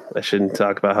now. I shouldn't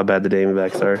talk about how bad the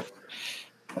Diamondbacks are.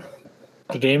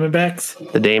 The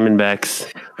Diamondbacks? The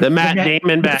Diamondbacks. The Matt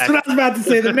Damon backs. That's what I was about to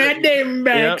say. The Matt Damon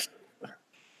backs. Yep.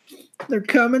 They're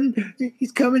coming.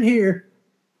 He's coming here.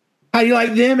 How do you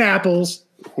like them apples?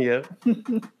 Yep.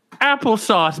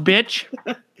 Applesauce, bitch.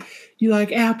 You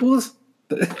like apples?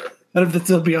 I don't know if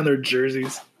they'll be on their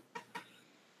jerseys.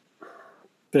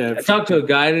 I talked to a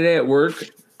guy today at work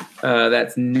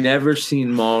that's never seen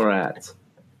Mallrats.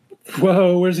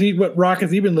 Whoa, where's he? What rock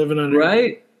has he been living under?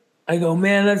 Right? I go,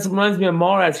 man, that reminds me of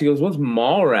Mallrats. He goes, what's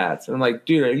Mallrats? And I'm like,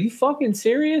 dude, are you fucking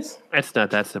serious? It's not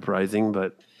that surprising,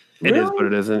 but it is what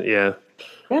it isn't. Yeah.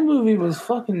 That movie was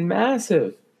fucking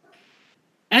massive.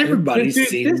 Everybody's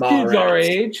seen Mallrats. This dude's our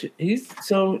age.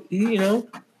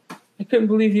 I couldn't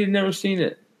believe he'd never seen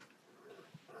it.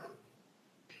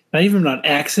 Not even on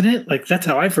accident. Like, that's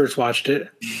how I first watched it.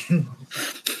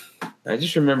 I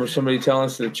just remember somebody telling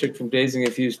us that the chick from Dazed and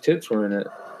Confused tits were in it.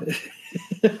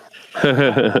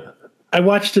 I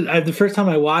watched it. The first time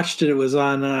I watched it, it was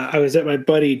on. I was at my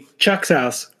buddy Chuck's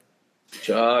house.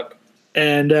 Chuck.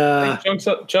 And I think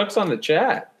Chuck's on the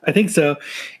chat. I think so.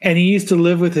 And he used to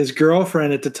live with his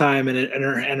girlfriend at the time, and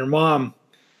her mom.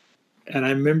 And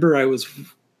I remember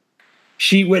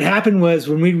what happened was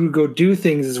when we would go do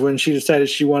things is when she decided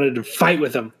she wanted to fight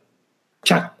with him.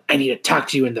 Chuck, I need to talk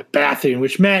to you in the bathroom,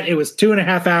 which meant it was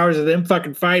 2.5 hours of them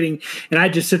fucking fighting, and I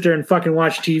just sit there and fucking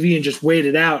watch TV and just wait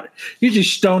it out. Usually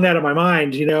stoned out of my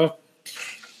mind, you know?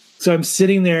 So I'm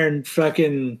sitting there and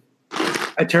fucking,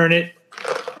 I turn it.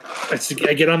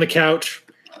 I get on the couch.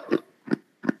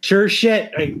 Sure as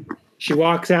shit. She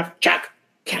walks out. Chuck,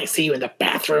 can I see you in the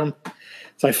bathroom?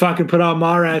 So I fucking put on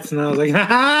Mallrats, and I was like, ha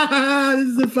ha ha, this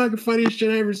is the fucking funniest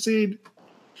shit I ever seen.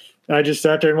 And I just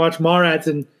sat there and watched Mallrats,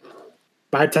 and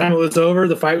by the time it was over,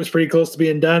 the fight was pretty close to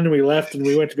being done, and we left, and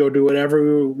we went to go do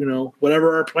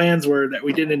whatever our plans were that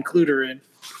we didn't include her in.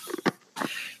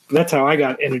 That's how I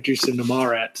got introduced into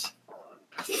Mallrats.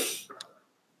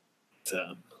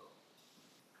 So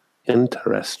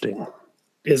interesting,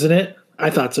 isn't it? I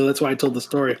thought so. That's why I told the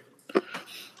story.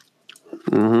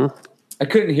 Mm-hmm. I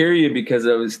couldn't hear you because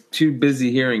I was too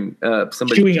busy hearing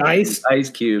somebody chewing ice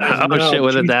cube. Oh shit!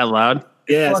 Was it that loud?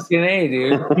 Yes. Fucking A,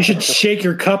 dude. You should shake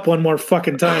your cup one more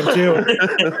fucking time too.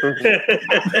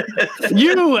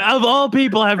 You, of all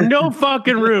people, have no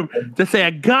fucking room to say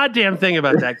a goddamn thing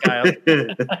about that, Kyle.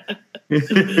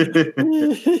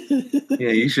 Yeah,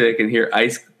 usually I can hear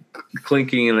ice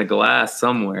clinking in a glass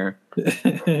somewhere.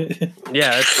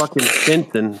 Yeah, it's fucking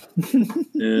Stinson.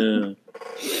 Yeah.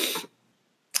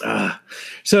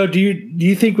 So do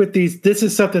you think with these, this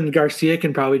is something Garcia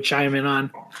can probably chime in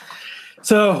on.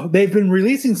 So they've been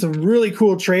releasing some really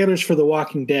cool trailers for The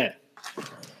Walking Dead.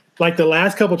 Like the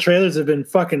last couple trailers have been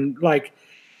fucking like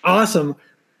awesome.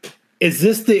 Is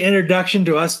this the introduction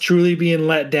to us truly being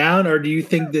let down, or do you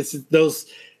think this is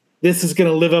going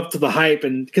to live up to the hype?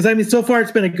 And because I mean, so far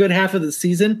it's been a good half of the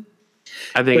season.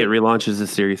 I think it relaunches the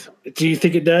series. Do you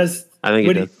think it does? I think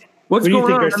it does. What's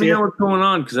going on? Garcia? Let me know what's going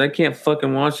on because I can't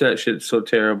fucking watch that shit. It's so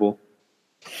terrible.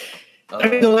 I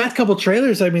mean, the last couple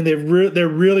trailers, I mean, they're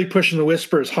really pushing the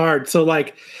whispers hard. So,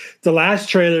 like, the last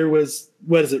trailer was,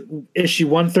 what is it, issue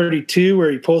 132,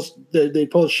 where they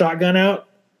pull a shotgun out,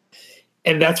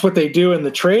 and that's what they do in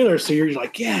the trailer. So you're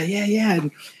like, yeah.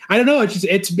 And I don't know,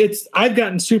 it's I've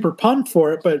gotten super pumped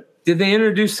for it, but did they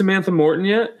introduce Samantha Morton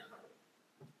yet?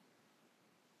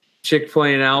 Chick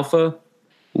playing Alpha?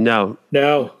 No.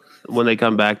 When they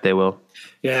come back, they will.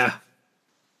 Yeah.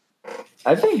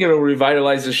 I think it'll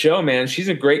revitalize the show, man. She's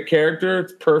a great character.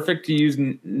 It's perfect to use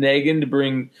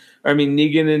Negan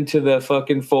into the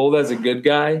fucking fold as a good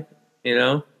guy, you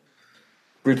know?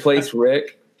 Replace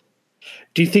Rick.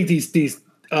 Do you think these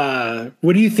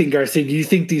what do you think, Garcia? Do you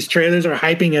think these trailers are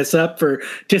hyping us up for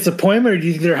disappointment, or do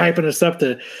you think they're hyping us up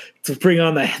to bring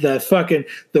on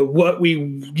the what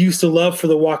we used to love for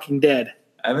The Walking Dead?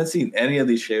 I haven't seen any of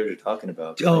these trailers you're talking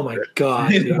about. Oh my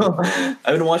god! You know? I've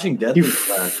been watching Deadly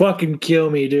Class. Fucking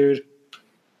kill me, dude.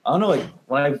 I don't know.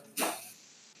 Like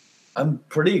I'm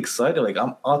pretty excited. Like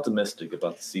I'm optimistic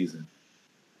about the season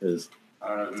because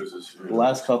the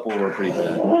last couple were pretty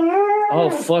bad. Oh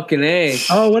fucking A!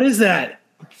 Oh, what is that?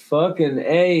 Fucking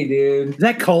A, dude. Is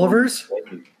that Culver's?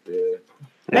 Yeah.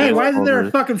 Hey, why isn't there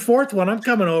a fucking fourth one? I'm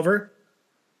coming over.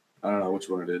 I don't know which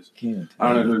one it is. Can't.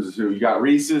 I don't know who's who. You got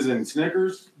Reese's and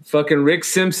Snickers. Fucking Rick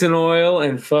Simpson oil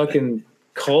and fucking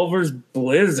Culver's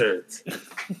Blizzards.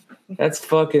 That's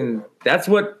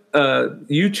what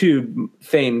YouTube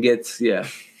fame gets. Yeah.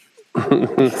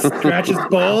 Scratch his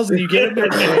balls and you get him.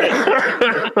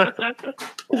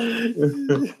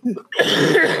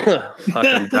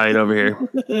 Fucking tight over here.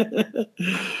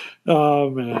 Oh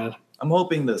man. I'm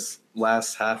hoping this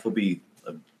last half will be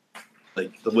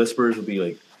like the whispers will be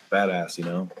like badass, you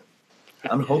know.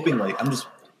 I'm hoping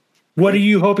What are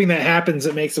you hoping that happens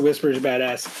that makes the whispers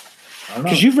badass? I don't know.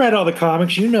 Because you've read all the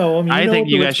comics, you know them. I think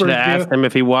you guys should have asked him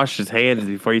if he washed his hands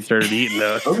before he started eating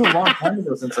those. It was a long time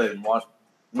ago since I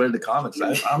read the comics.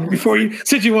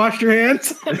 Since you washed your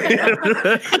hands.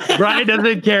 Brian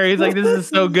doesn't care. He's like, this is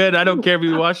so good. I don't care if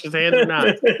he washed his hands or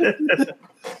not.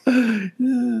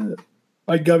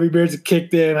 My gummy bears have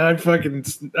kicked in. I'm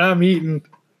eating.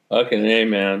 Fucking A,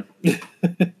 man.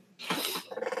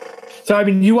 So, I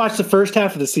mean, you watched the first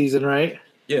half of the season, right?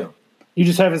 Yeah. You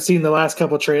just haven't seen the last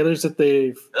couple of trailers that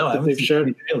they've showed?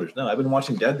 Any trailers. No, I've been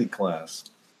watching Deadly Class.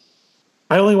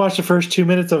 I only watched the first 2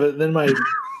 minutes of it. Then my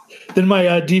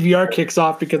DVR kicks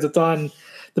off because it's on.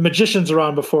 The Magicians are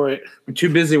on before it. I'm too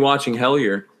busy watching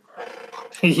Hellier.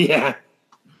 Yeah.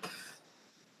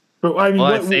 But I mean,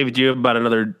 I saved you about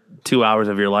another 2 hours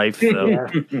of your life. So.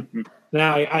 Yeah.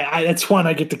 Now I that's one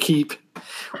I get to keep.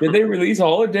 Did they release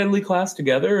all of Deadly Class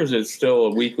together, or is it still a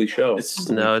weekly show?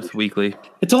 It's weekly.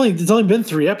 It's only been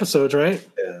 3 episodes, right?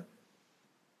 Yeah.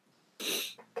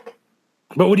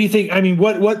 But what do you think? I mean,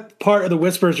 what part of the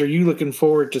whispers are you looking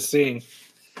forward to seeing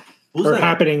or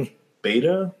happening?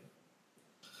 Beta?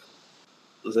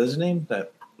 Was that his name?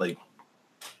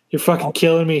 You're fucking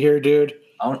killing me here, dude.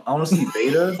 I want to see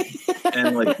Beta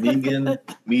and like Negan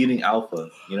meeting Alpha.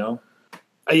 You know?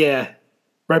 Yeah.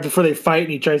 Right before they fight,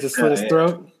 and he tries to slit his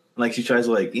throat. Like she tries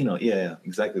to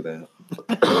exactly that.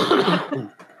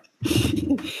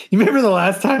 You remember the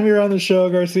last time you were on the show,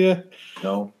 Garcia?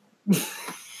 No.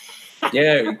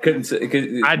 Yeah,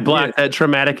 I'd block that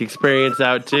traumatic experience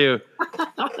out too.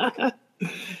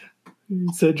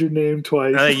 You said your name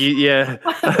twice. I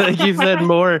think you said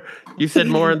more. You said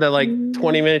more in the like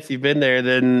 20 minutes you've been there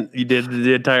than you did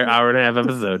the entire hour and a half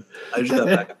episode. I just got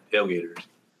back at the tailgaters.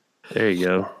 There you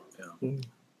go. Yeah.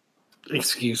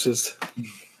 Excuses.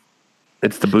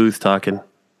 It's the booze talking.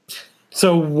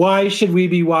 So why should we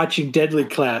be watching Deadly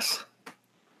Class?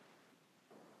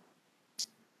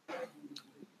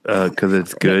 Because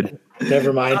it's good.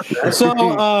 Never mind.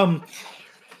 So,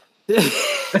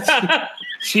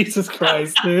 Jesus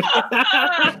Christ, dude. Let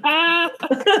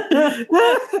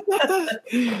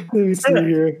me see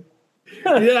here.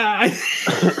 Yeah.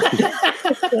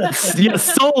 You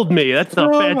sold me. That's a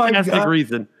fantastic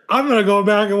reason. I'm going to go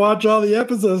back and watch all the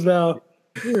episodes now.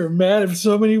 You're mad of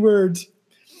so many words.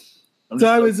 So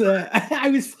I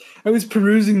was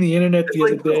perusing the internet the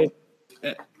other day.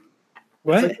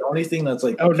 What? It's like the only thing that's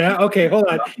like. Oh, now okay. Hold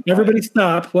on. Everybody,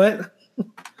 stop. What?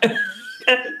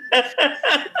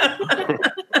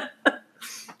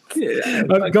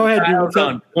 Go ahead. Dude.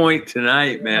 On point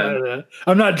tonight, man.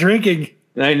 I'm not drinking.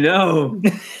 I know.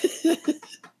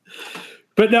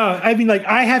 But no, I mean, like,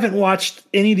 I haven't watched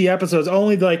any of the episodes.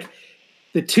 Only like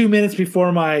the 2 minutes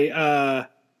before my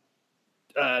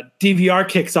DVR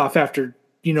kicks off after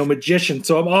Magician.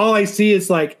 So all I see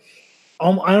is like.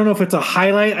 I don't know if it's a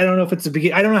highlight. I don't know if it's a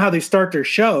beginning. I don't know how they start their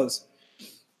shows.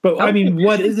 But I mean,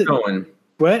 what is it going?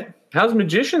 What? How's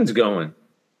Magicians going?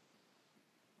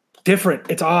 Different.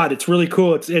 It's odd. It's really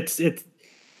cool. It's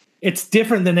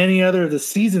different than any other of the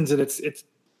seasons, and it's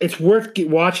worth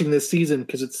watching this season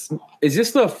because it's. Is this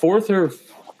the fourth or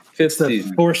fifth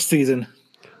season? Fourth season.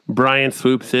 Brian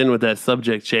swoops in with that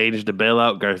subject change to bail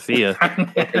out Garcia.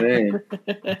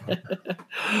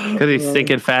 Because he's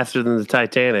sinking faster than the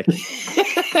Titanic.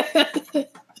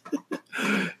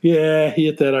 Yeah, he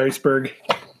hit that iceberg.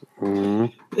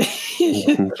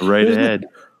 Right ahead.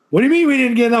 What do you mean we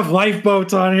didn't get enough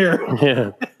lifeboats on here?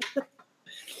 Yeah.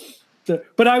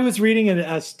 But I was reading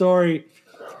a story.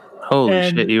 Holy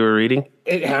shit, you were reading?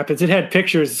 It happens. It had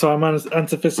pictures, so I'm on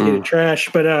unsophisticated trash.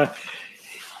 But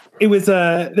it was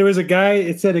there was a guy.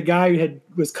 It said a guy who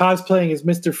was cosplaying as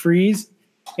Mr. Freeze,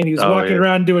 and he was walking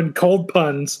around doing cold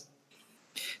puns,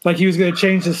 like he was going to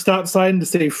change the stop sign to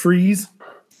say freeze.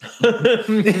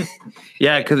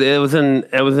 Yeah, because it was in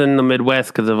the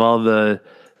Midwest because of all the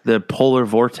polar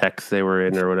vortex they were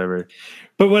in or whatever.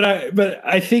 But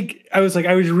I think I was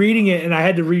reading it and I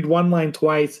had to read one line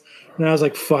twice. And I was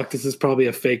like, fuck, this is probably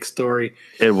a fake story.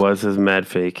 It was mad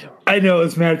fake. I know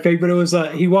it's mad fake, but it was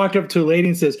he walked up to a lady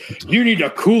and says, "You need to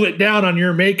cool it down on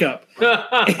your makeup."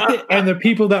 And the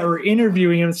people that were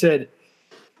interviewing him said,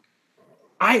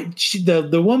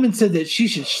 the woman said that she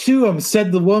should sue him,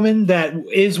 said the woman that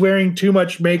is wearing too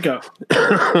much makeup.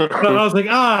 And I was like,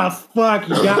 fuck,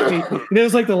 you got me. And it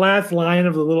was like the last line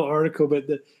of the little article, but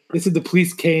they said the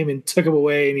police came and took him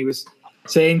away and he was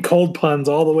saying cold puns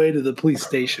all the way to the police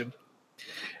station.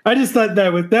 I just thought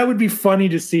that would be funny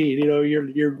to see.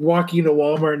 You're walking into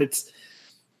Walmart and it's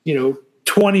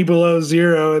 20 below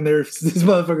zero, and there's this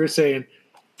motherfucker saying,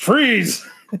 "Freeze!"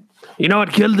 You know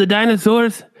what killed the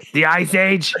dinosaurs? The Ice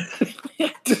Age.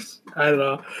 I don't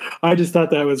know. I just thought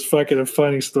that was fucking a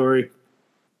funny story.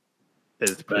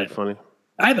 It's pretty funny.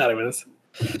 I thought it was.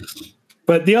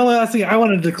 But the only last thing I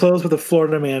wanted to close with a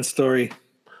Florida man story.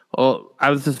 Well, I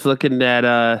was just looking at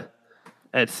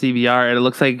CBR, and it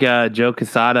looks like Joe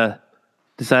Quesada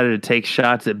decided to take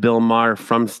shots at Bill Maher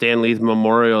from Stan Lee's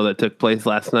memorial that took place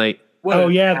last night.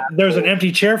 There's an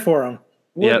empty chair for him.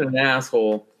 What an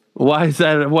asshole. Why is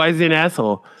that? Why is he an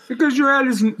asshole? Because you're at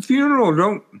his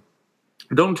funeral.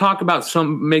 Don't talk about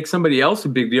make somebody else a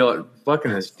big deal at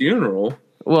fucking his funeral.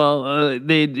 Well,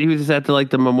 he was just at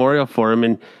the memorial for him,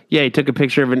 and he took a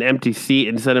picture of an empty seat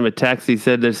and sent him a text. He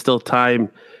said there's still time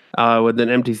with an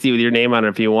empty seat with your name on it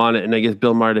if you want it, and I guess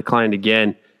Bill Maher declined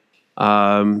again.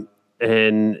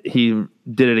 And he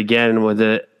did it again with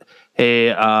it.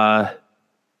 Hey,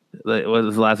 what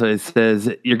was the last one? It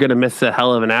says you're gonna miss a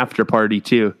hell of an after party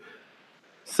too.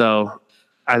 So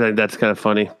I think that's kind of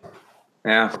funny.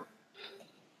 Yeah.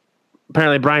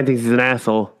 Apparently, Brian thinks he's an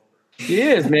asshole. He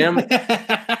is, man.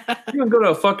 You can go to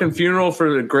a fucking funeral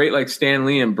for the great like Stan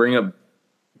Lee and bring up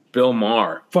Bill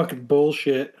Maher. Fucking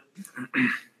bullshit.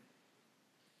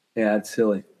 Yeah, it's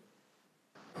silly.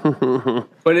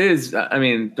 But it is. I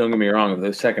mean, don't get me wrong.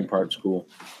 The second part's cool.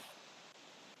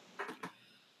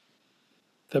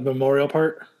 The memorial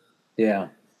part. Yeah.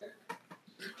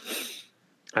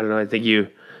 I don't know. I think you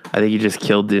just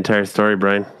killed the entire story,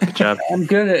 Brian. Good job. I'm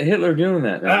good at Hitler doing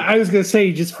that. I was gonna say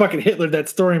you just fucking Hitler that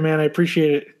story, man. I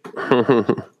appreciate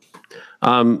it.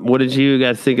 What did you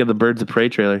guys think of the Birds of Prey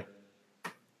trailer?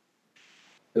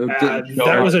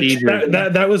 That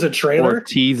was a trailer. Or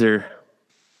teaser.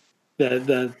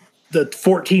 The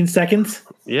 14 seconds.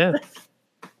 Yeah.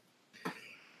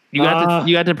 You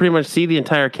got to pretty much see the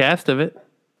entire cast of it.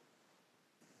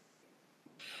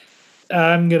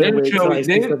 I'm gonna wait till I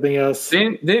see something else.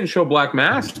 They didn't show Black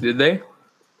Mask, did they?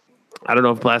 I don't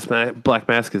know if Black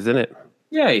Mask is in it.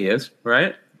 Yeah, he is,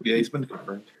 right? Yeah, he's been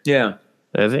confirmed. Yeah.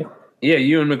 Is he? Yeah,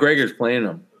 Ewan McGregor's playing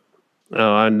him.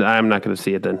 Oh, I'm not going to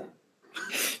see it then.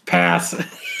 Pass.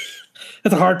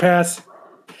 That's a hard pass.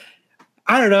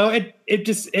 I don't know.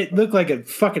 It looked like a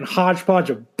fucking hodgepodge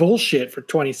of bullshit for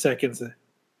 20 seconds.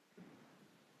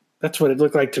 That's what it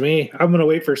looked like to me. I'm going to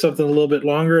wait for something a little bit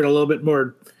longer and a little bit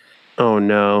more. Oh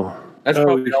no. That's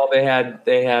probably all they had.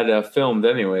 They had filmed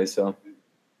anyway. So.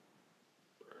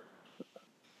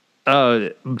 Oh,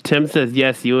 Tim says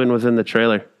yes. Ewan was in the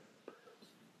trailer.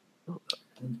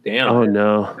 Damn. Oh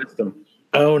no.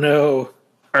 Oh no.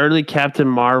 Early Captain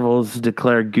Marvels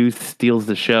declare Goose steals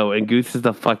the show, and Goose is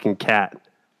the fucking cat.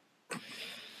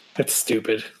 That's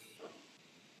stupid.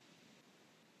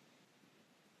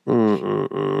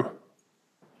 Mm-mm-mm.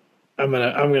 I'm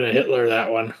gonna Hitler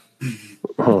that one.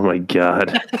 Oh my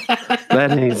god,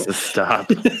 that needs to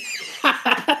stop.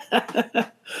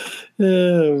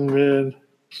 Oh man,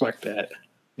 fuck that.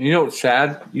 You know what's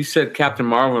sad? You said Captain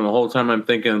Marvel, and the whole time I'm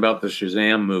thinking about the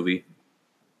Shazam movie.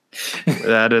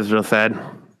 That is real sad.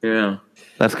 Yeah,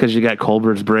 That's because you got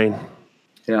Colbert's brain.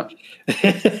 Yeah.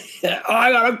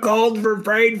 I got a cold for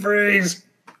brain freeze.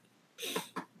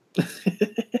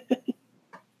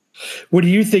 What do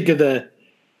you think of the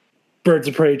Birds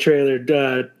of Prey trailer,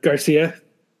 Garcia?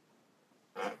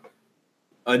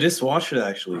 I just watched it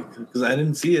actually because I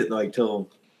didn't see it like till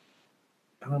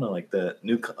I don't know, like the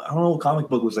new. I don't know, comic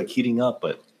book was like heating up,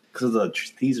 but because of the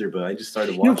teaser. But I just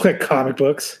started watching. You click comic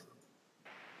books.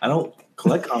 I don't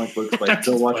collect comic books, but I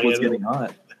still watch what's getting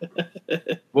hot.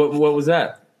 What was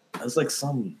that? It's like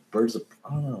some Birds of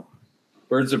I don't know.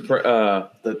 Birds of Prey.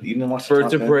 You didn't watch the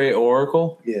Birds of Prey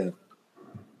Oracle. Yeah,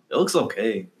 it looks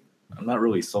okay. I'm not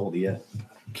really sold yet.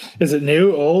 Is it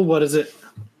new, old? What is it?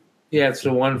 Yeah, it's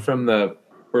the one from the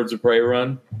Birds of Prey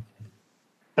run.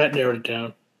 That narrowed it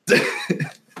down.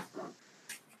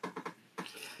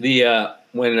 The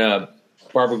when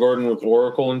Barbara Gordon was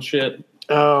Oracle and shit.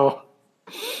 Oh,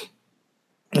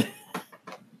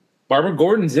 Barbara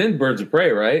Gordon's in Birds of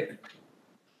Prey, right?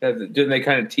 Didn't they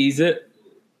kind of tease it?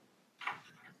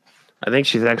 I think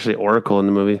she's actually Oracle in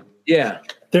the movie. Yeah.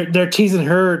 they're teasing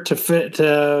her to fit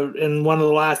in one of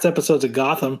the last episodes of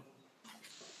Gotham.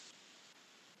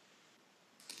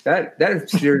 That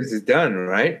series is done,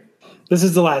 right? This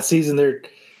is the last season.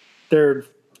 They're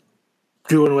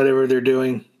doing whatever they're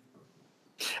doing.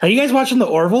 Are you guys watching the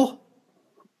Orville?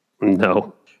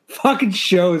 No. Fucking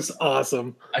show is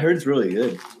awesome. I heard it's really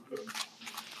good.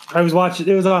 I was watching.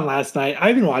 It was on last night.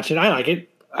 I've been watching. I like it.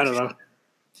 I don't know.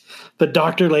 The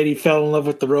doctor lady fell in love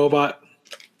with the robot.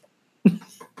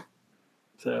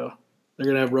 So they're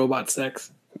gonna have robot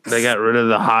sex. They got rid of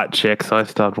the hot chick, so I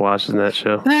stopped watching that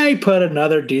show. They put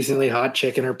another decently hot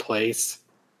chick in her place.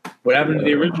 What happened to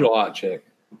the original hot chick?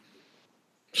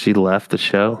 She left the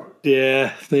show.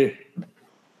 Yeah,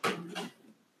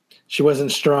 she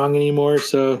wasn't strong anymore,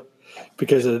 so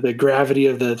because of the gravity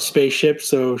of the spaceship,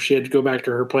 so she had to go back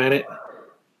to her planet.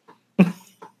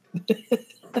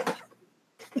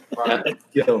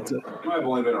 Guilt. I've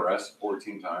only been arrested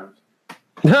 14 times.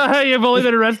 You've only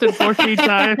been arrested 14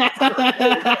 times.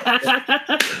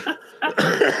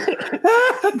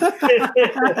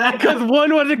 Because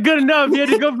one wasn't good enough. You had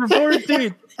to go for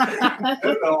 14. I've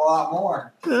been a lot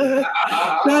more.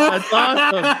 That's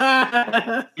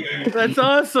awesome. That's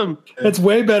awesome. That's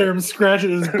way better than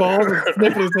scratching his balls and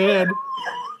sniffing his hand.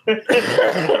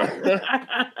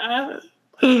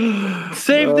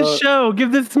 Save the show.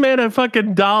 Give this man a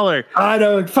fucking $1. I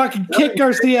know. Fucking kick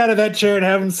Garcia out of that chair and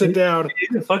have him sit down.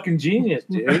 He's a fucking genius,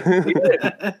 dude.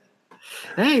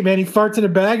 Hey, man, he farts in a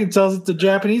bag and sells it to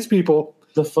Japanese people.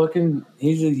 He's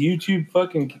a YouTube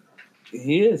fucking.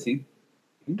 He is. He's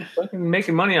fucking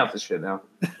making money off this shit now.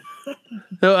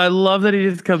 No, I love that he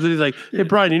just comes in. He's like, "Hey,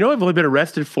 Brian, you know I've only been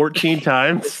arrested 14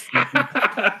 times."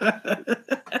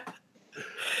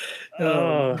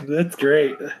 Oh, that's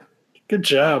great. Good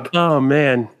job. Oh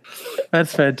man,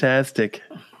 that's fantastic.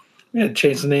 Yeah,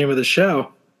 change the name of the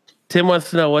show. Tim wants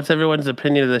to know what's everyone's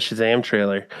opinion of the Shazam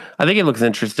trailer. I think it looks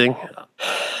interesting.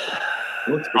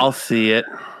 I'll see it.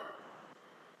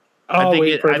 I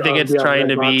think it's trying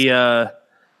to be. I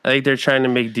think they're trying to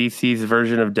make DC's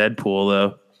version of Deadpool,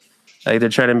 though. I think they're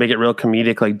trying to make it real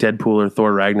comedic, like Deadpool or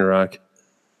Thor Ragnarok.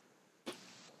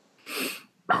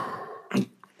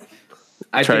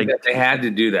 I think that they had to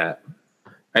do that.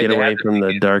 Right? Get away from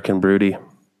the dark and broody.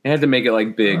 They had to make it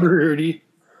like big. Broody.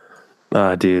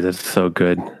 Oh, dude, that's so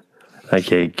good. I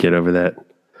can't get over that.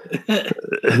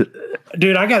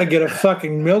 Dude, I got to get a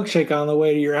fucking milkshake on the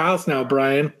way to your house now,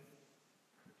 Brian.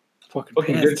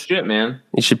 Fucking good shit, man.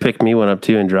 You should pick me one up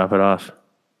too and drop it off.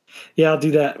 Yeah, I'll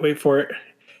do that. Wait for it.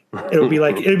 It'll be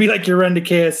like your run to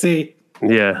KSC.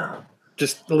 Yeah.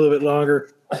 Just a little bit longer.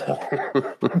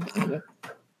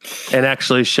 And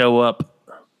actually show up.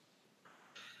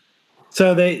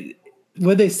 So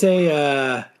would they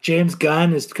say James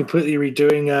Gunn is completely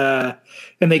redoing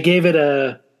and they gave it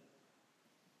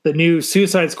the new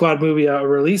Suicide Squad movie a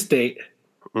release date.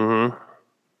 Mm-hmm.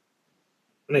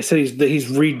 And they said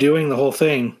he's redoing the whole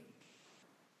thing.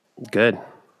 Good.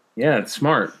 Yeah, it's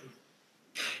smart.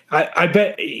 I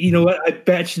bet you know what? I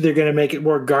bet you they're going to make it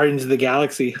more Guardians of the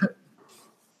Galaxy.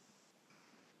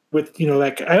 With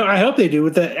like I hope they do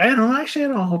with that. I don't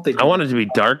hope they do. I want it to be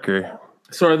darker.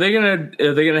 So are they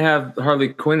gonna have Harley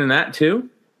Quinn in that too?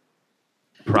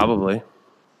 Probably.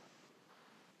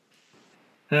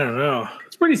 I don't know.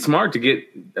 It's pretty smart to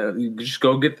get just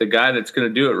go get the guy that's gonna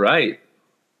do it right.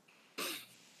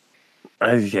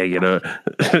 I can't get over.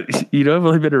 I've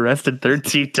only been arrested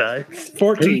 13 times.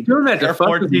 14. He's doing that to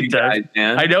 14 times,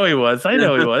 man. I know he was.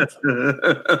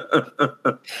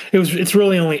 It's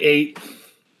really only 8.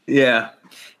 Yeah.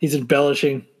 He's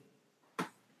embellishing.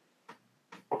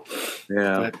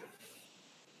 Yeah.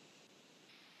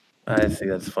 But I see.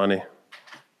 That's funny.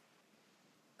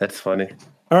 That's funny.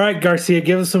 all right, Garcia,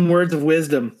 give us some words of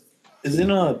wisdom. Isn't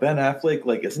Ben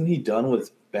Affleck isn't he done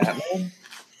with Batman?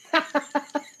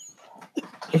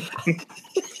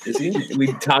 Is he?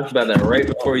 We talked about that right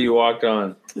before you walked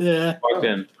on. Yeah. Walked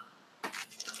in.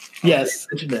 Yes.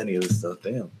 Mention any of this stuff,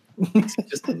 damn.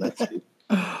 Just the next dude.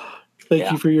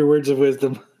 Thank you for your words of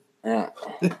wisdom. Yeah.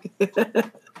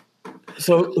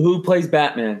 So who plays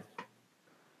Batman?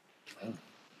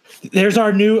 There's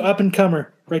our new up and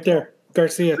comer right there,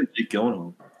 Garcia. Jake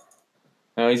Gyllenhaal.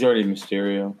 Oh, he's already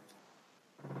Mysterio.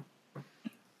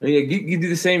 Yeah, you do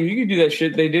the same. You can do that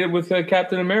shit. They did it with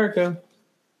Captain America,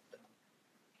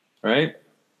 right?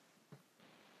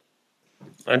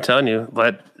 I'm telling you,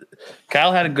 but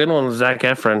Kyle had a good one with Zac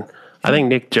Efron. I think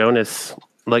Nick Jonas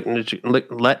let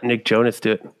Nick Jonas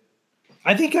do it.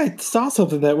 I think I saw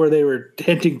something where they were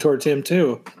hinting towards him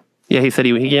too. Yeah, he said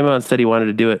he came out and said he wanted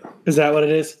to do it. Is that what it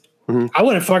is? Mm-hmm. I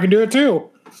want to fucking do it too.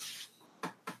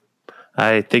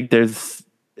 I think there's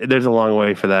a long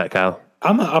way for that, Kyle.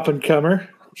 I'm an up and comer.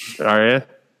 Are you?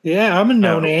 Yeah, I'm a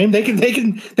no name. They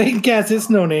can cast this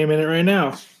no name in it right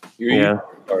now. You're a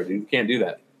YouTube star, dude. You can't do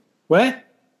that. What?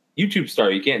 YouTube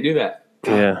star. You can't do that.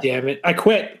 Yeah. Damn it! I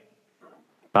quit.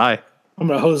 Bye. I'm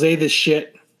gonna Jose this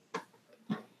shit.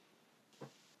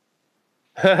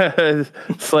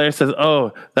 Slayer says,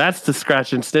 "Oh, that's the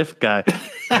scratch and sniff guy."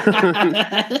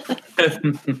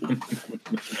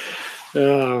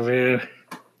 Oh man.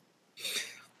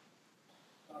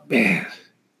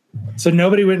 So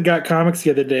nobody went and got comics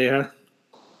the other day, huh?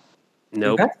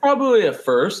 Nope. That's probably a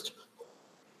first.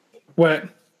 What?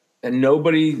 And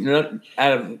nobody, out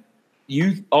of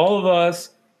you, all of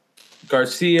us,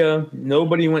 Garcia,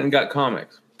 nobody went and got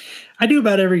comics. I do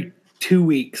about every 2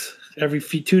 weeks. Every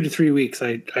 2 to 3 weeks,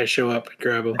 I show up and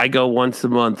grab them. I go once a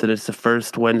month, and it's the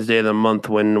first Wednesday of the month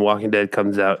when Walking Dead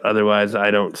comes out. Otherwise, I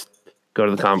don't go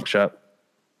to the comic shop.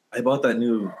 I bought that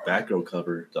new Batgirl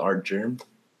cover, the Art Germ.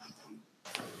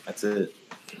 That's it.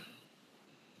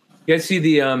 You guys see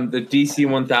the DC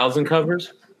 1000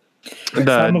 covers?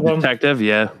 The detective,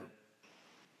 yeah.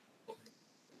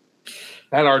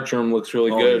 That art germ looks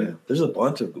really good. Yeah. There's a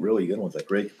bunch of really good ones, like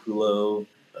Ray Capullo,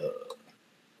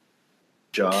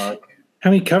 Jock.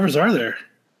 How many covers are there?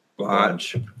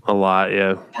 Bunch. A lot,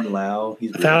 yeah. Lau.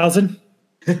 1,000?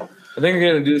 I think they're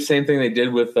going to do the same thing they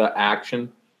did with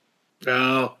Action.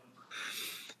 Oh.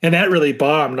 And that really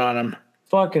bombed on them.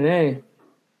 Fucking A.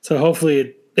 So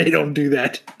hopefully they don't do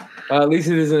that. At least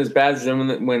it isn't as bad as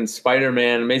when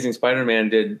Spider-Man, Amazing Spider-Man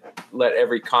did let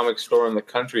every comic store in the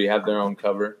country have their own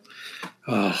cover.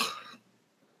 Oh.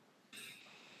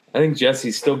 I think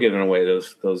Jesse's still giving away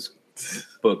those books.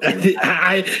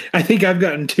 I think I've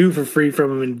gotten 2 for free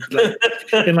from him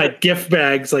in gift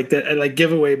bags like that, like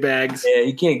giveaway bags. Yeah,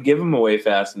 you can't give them away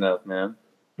fast enough, man.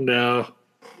 No.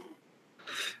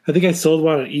 I think I sold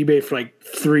one on eBay for like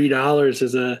 $3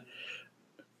 as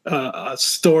a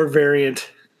store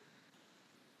variant.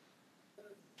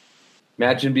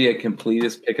 Imagine be a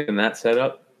completist picking that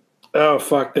setup. Oh,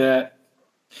 fuck that.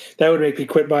 That would make me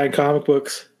quit buying comic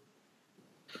books.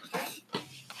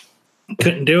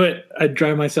 Couldn't do it. I'd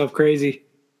drive myself crazy.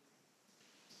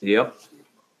 Yep.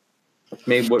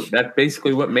 That's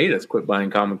basically what made us quit buying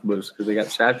comic books, because they got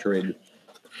saturated.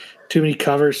 Too many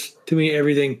covers, too many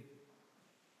everything.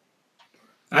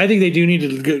 I think they do need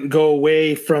to go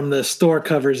away from the store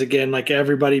covers again, like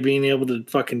everybody being able to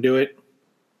fucking do it.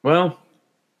 Well,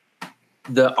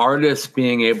 the artists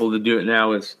being able to do it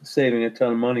now is saving a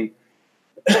ton of money.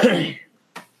 I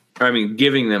mean,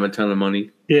 giving them a ton of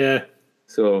money. Yeah.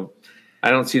 So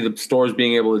I don't see the stores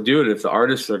being able to do it if the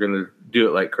artists are going to do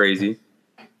it like crazy,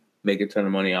 make a ton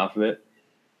of money off of it.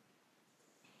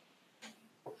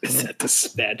 Is that the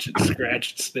snatch and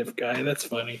scratch and sniff guy? That's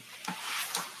funny.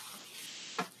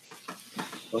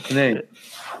 What's the name?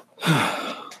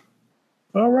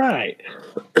 All right.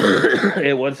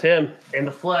 It was him in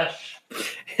the flesh.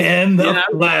 And the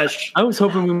flesh. I was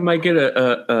hoping we might get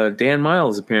a Dan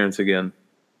Miles appearance again.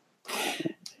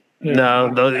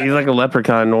 No, he's like a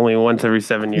leprechaun only once every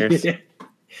 7 years.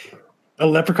 A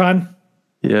leprechaun?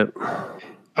 Yep.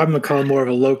 I'm going to call him more of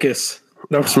a locust.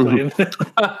 No, I'm just playing.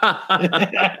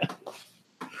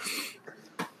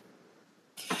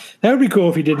 That would be cool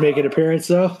if he did make an appearance,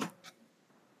 though.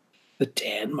 The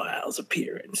Dan Miles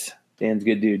appearance. Dan's a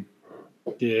good dude.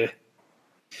 Yeah.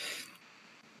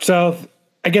 So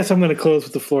I guess I'm going to close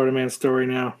with the Florida man story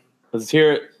now. Let's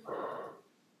hear it.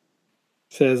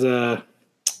 Says,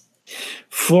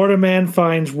 Florida man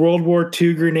finds World War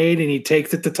II grenade and he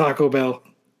takes it to Taco Bell.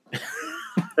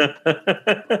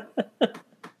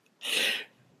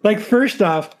 Like, first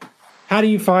off, how do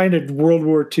you find a World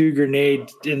War II grenade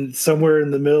in somewhere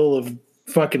in the middle of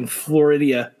fucking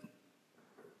Florida?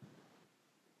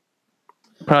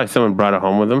 Probably someone brought it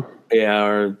home with them. Yeah,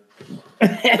 or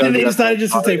And they decided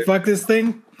just to say, fuck this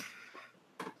thing?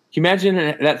 can you imagine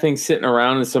that thing sitting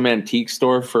around in some antique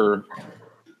store for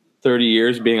 30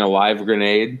 years being a live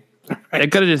grenade?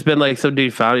 It could have just been like some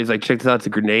dude found it. He's like, check this out, it's a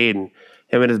grenade. And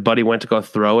him and his buddy went to go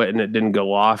throw it and it didn't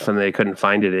go off and they couldn't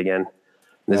find it again.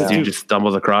 And this dude just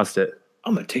stumbles across it.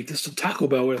 I'm going to take this to Taco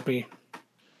Bell with me.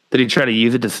 Did he try to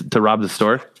use it to rob the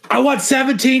store? I want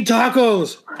 17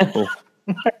 tacos.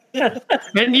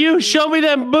 And you show me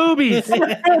them boobies.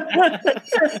 We're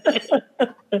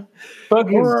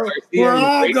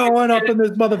all going up in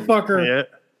this motherfucker. Yeah.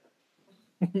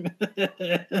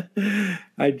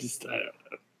 I don't know.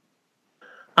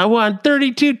 I want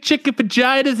 32 chicken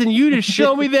vaginas and you to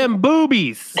show me them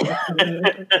boobies.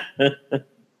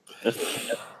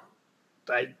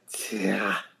 I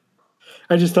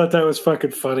just thought that was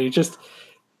fucking funny. Just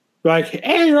like,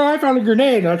 hey, I found a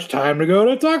grenade. Now it's time to go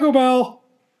to Taco Bell.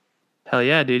 Hell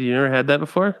yeah, dude. You never had that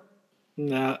before?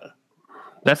 Nah.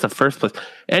 That's the first place.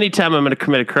 Anytime I'm going to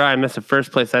commit a crime, that's the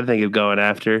first place I think of going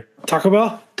after. Taco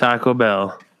Bell? Taco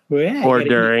Bell. Well, yeah, Or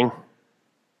during.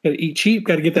 Gotta eat cheap.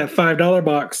 Gotta get that $5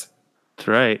 box. That's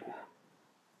right.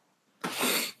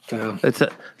 So.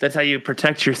 That's how you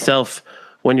protect yourself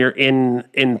when you're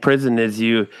in prison is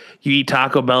you eat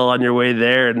Taco Bell on your way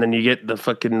there and then you get the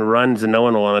fucking runs and no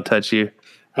one will want to touch you.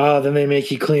 Oh, then they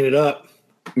make you clean it up.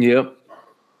 Yep.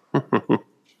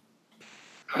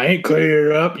 I ain't cleaning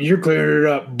it up. You're cleaning it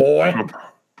up, boy.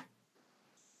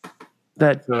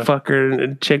 That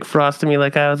fucker chick frosted me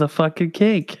like I was a fucking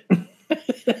cake.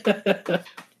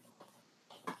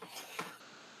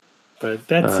 But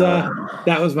that's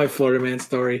that was my Florida man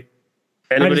story.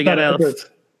 Anybody got else?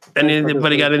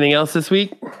 Anybody got anything else this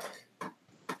week?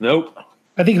 Nope.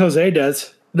 I think Jose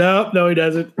does. No, he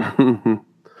doesn't.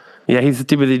 Yeah, he's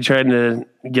too busy trying to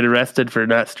get arrested for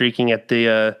not streaking at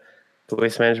the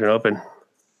Waste Management Open.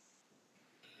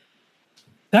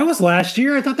 That was last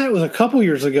year. I thought that was a couple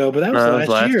years ago, but that was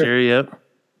last year.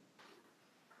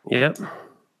 Yep.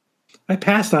 I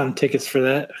passed on tickets for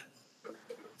that.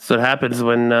 So it happens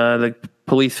when the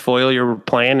police foil your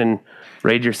plan and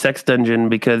raid your sex dungeon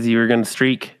because you were going to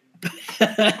streak.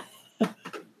 I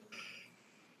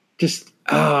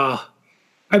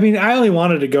mean, I only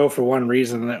wanted to go for one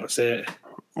reason, and that was it.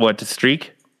 What, to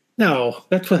streak? No,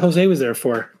 that's what Jose was there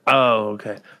for. Oh,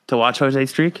 okay. To watch Jose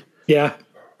streak? Yeah.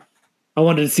 I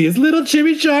wanted to see his little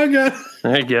chimichanga.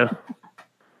 There you go.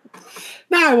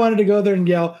 Now I wanted to go there and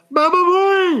yell, Baba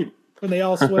Boy! When they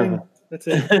all swing. That's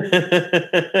it.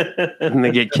 And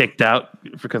they get kicked out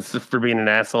for being an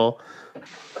asshole.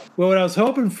 Well, what I was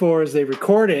hoping for is they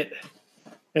record it,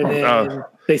 and then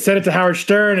they send it to Howard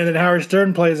Stern, and then Howard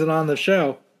Stern plays it on the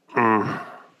show.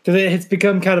 Because it's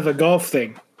become kind of a golf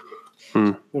thing.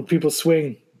 When people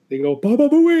swing, they go, Baba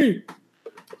Booey.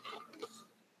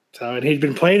 So, and he'd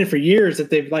been playing it for years. That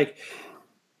they've like,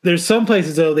 there's some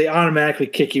places though they automatically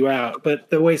kick you out, but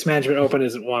the Waste Management Open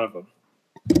isn't one of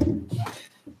them.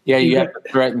 Yeah, you have to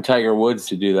threaten Tiger Woods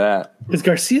to do that. Is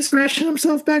Garcia scratching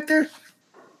himself back there?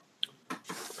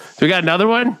 So we got another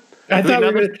one? I thought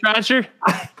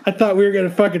we were gonna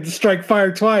fucking strike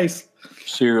fire twice.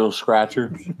 Serial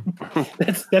scratcher.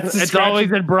 That's it's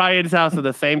always at Brian's house in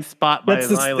the same spot by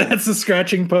the island. That's the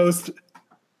scratching post.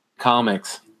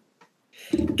 Comics.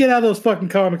 Get out of those fucking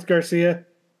comics, Garcia.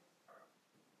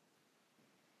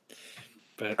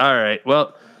 But. All right.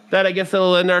 Well, that I guess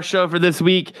that'll end our show for this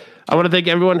week. I want to thank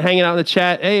everyone hanging out in the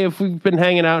chat. Hey, if we've been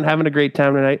hanging out and having a great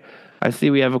time tonight, I see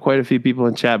we have quite a few people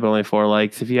in chat, but only 4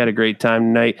 likes. If you had a great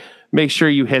time tonight, make sure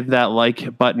you hit that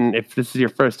like button. If this is your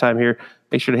first time here,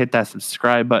 make sure to hit that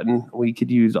subscribe button. We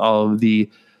could use all of the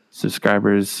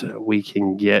subscribers we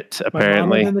can get, apparently. My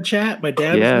mom was in the chat, my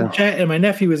dad was in the chat, and my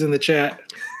nephew was in the chat.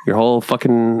 The whole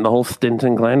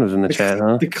Stinson clan was in the chat,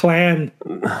 huh? The clan.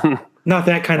 Not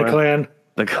that kind of clan.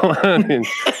 The clan.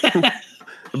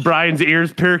 Brian's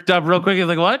ears perked up real quick. He's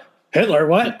like, what? Hitler,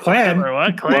 what? Clan? Hitler,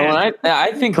 what? Clan? Well,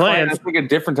 I think clan. I think a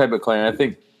different type of clan. I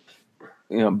think,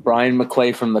 Brian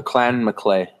McClay from the Clan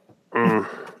McClay.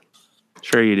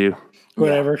 Sure you do.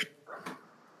 Whatever.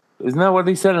 Isn't that what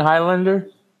he said in Highlander?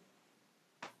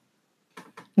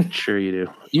 Sure you do.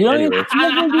 You don't even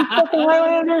do fucking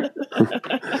Highlander?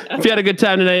 If you had a good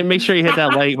time tonight, make sure you hit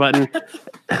that like button.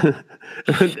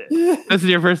 This is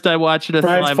your first time watching us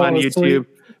live on YouTube.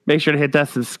 Make sure to hit that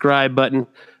subscribe button.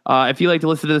 If you like to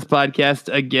listen to this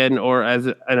podcast again or as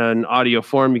in an audio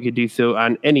form, you could do so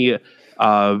on any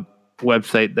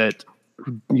website that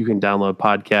you can download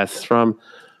podcasts from.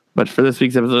 But for this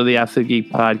week's episode of the Absolute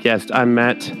Geek Podcast, I'm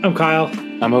Matt. I'm Kyle.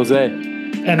 I'm Jose.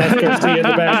 And that's Garcia in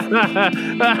the back.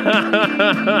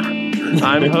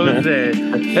 I'm Jose.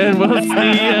 And we'll see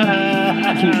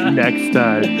you next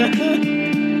time.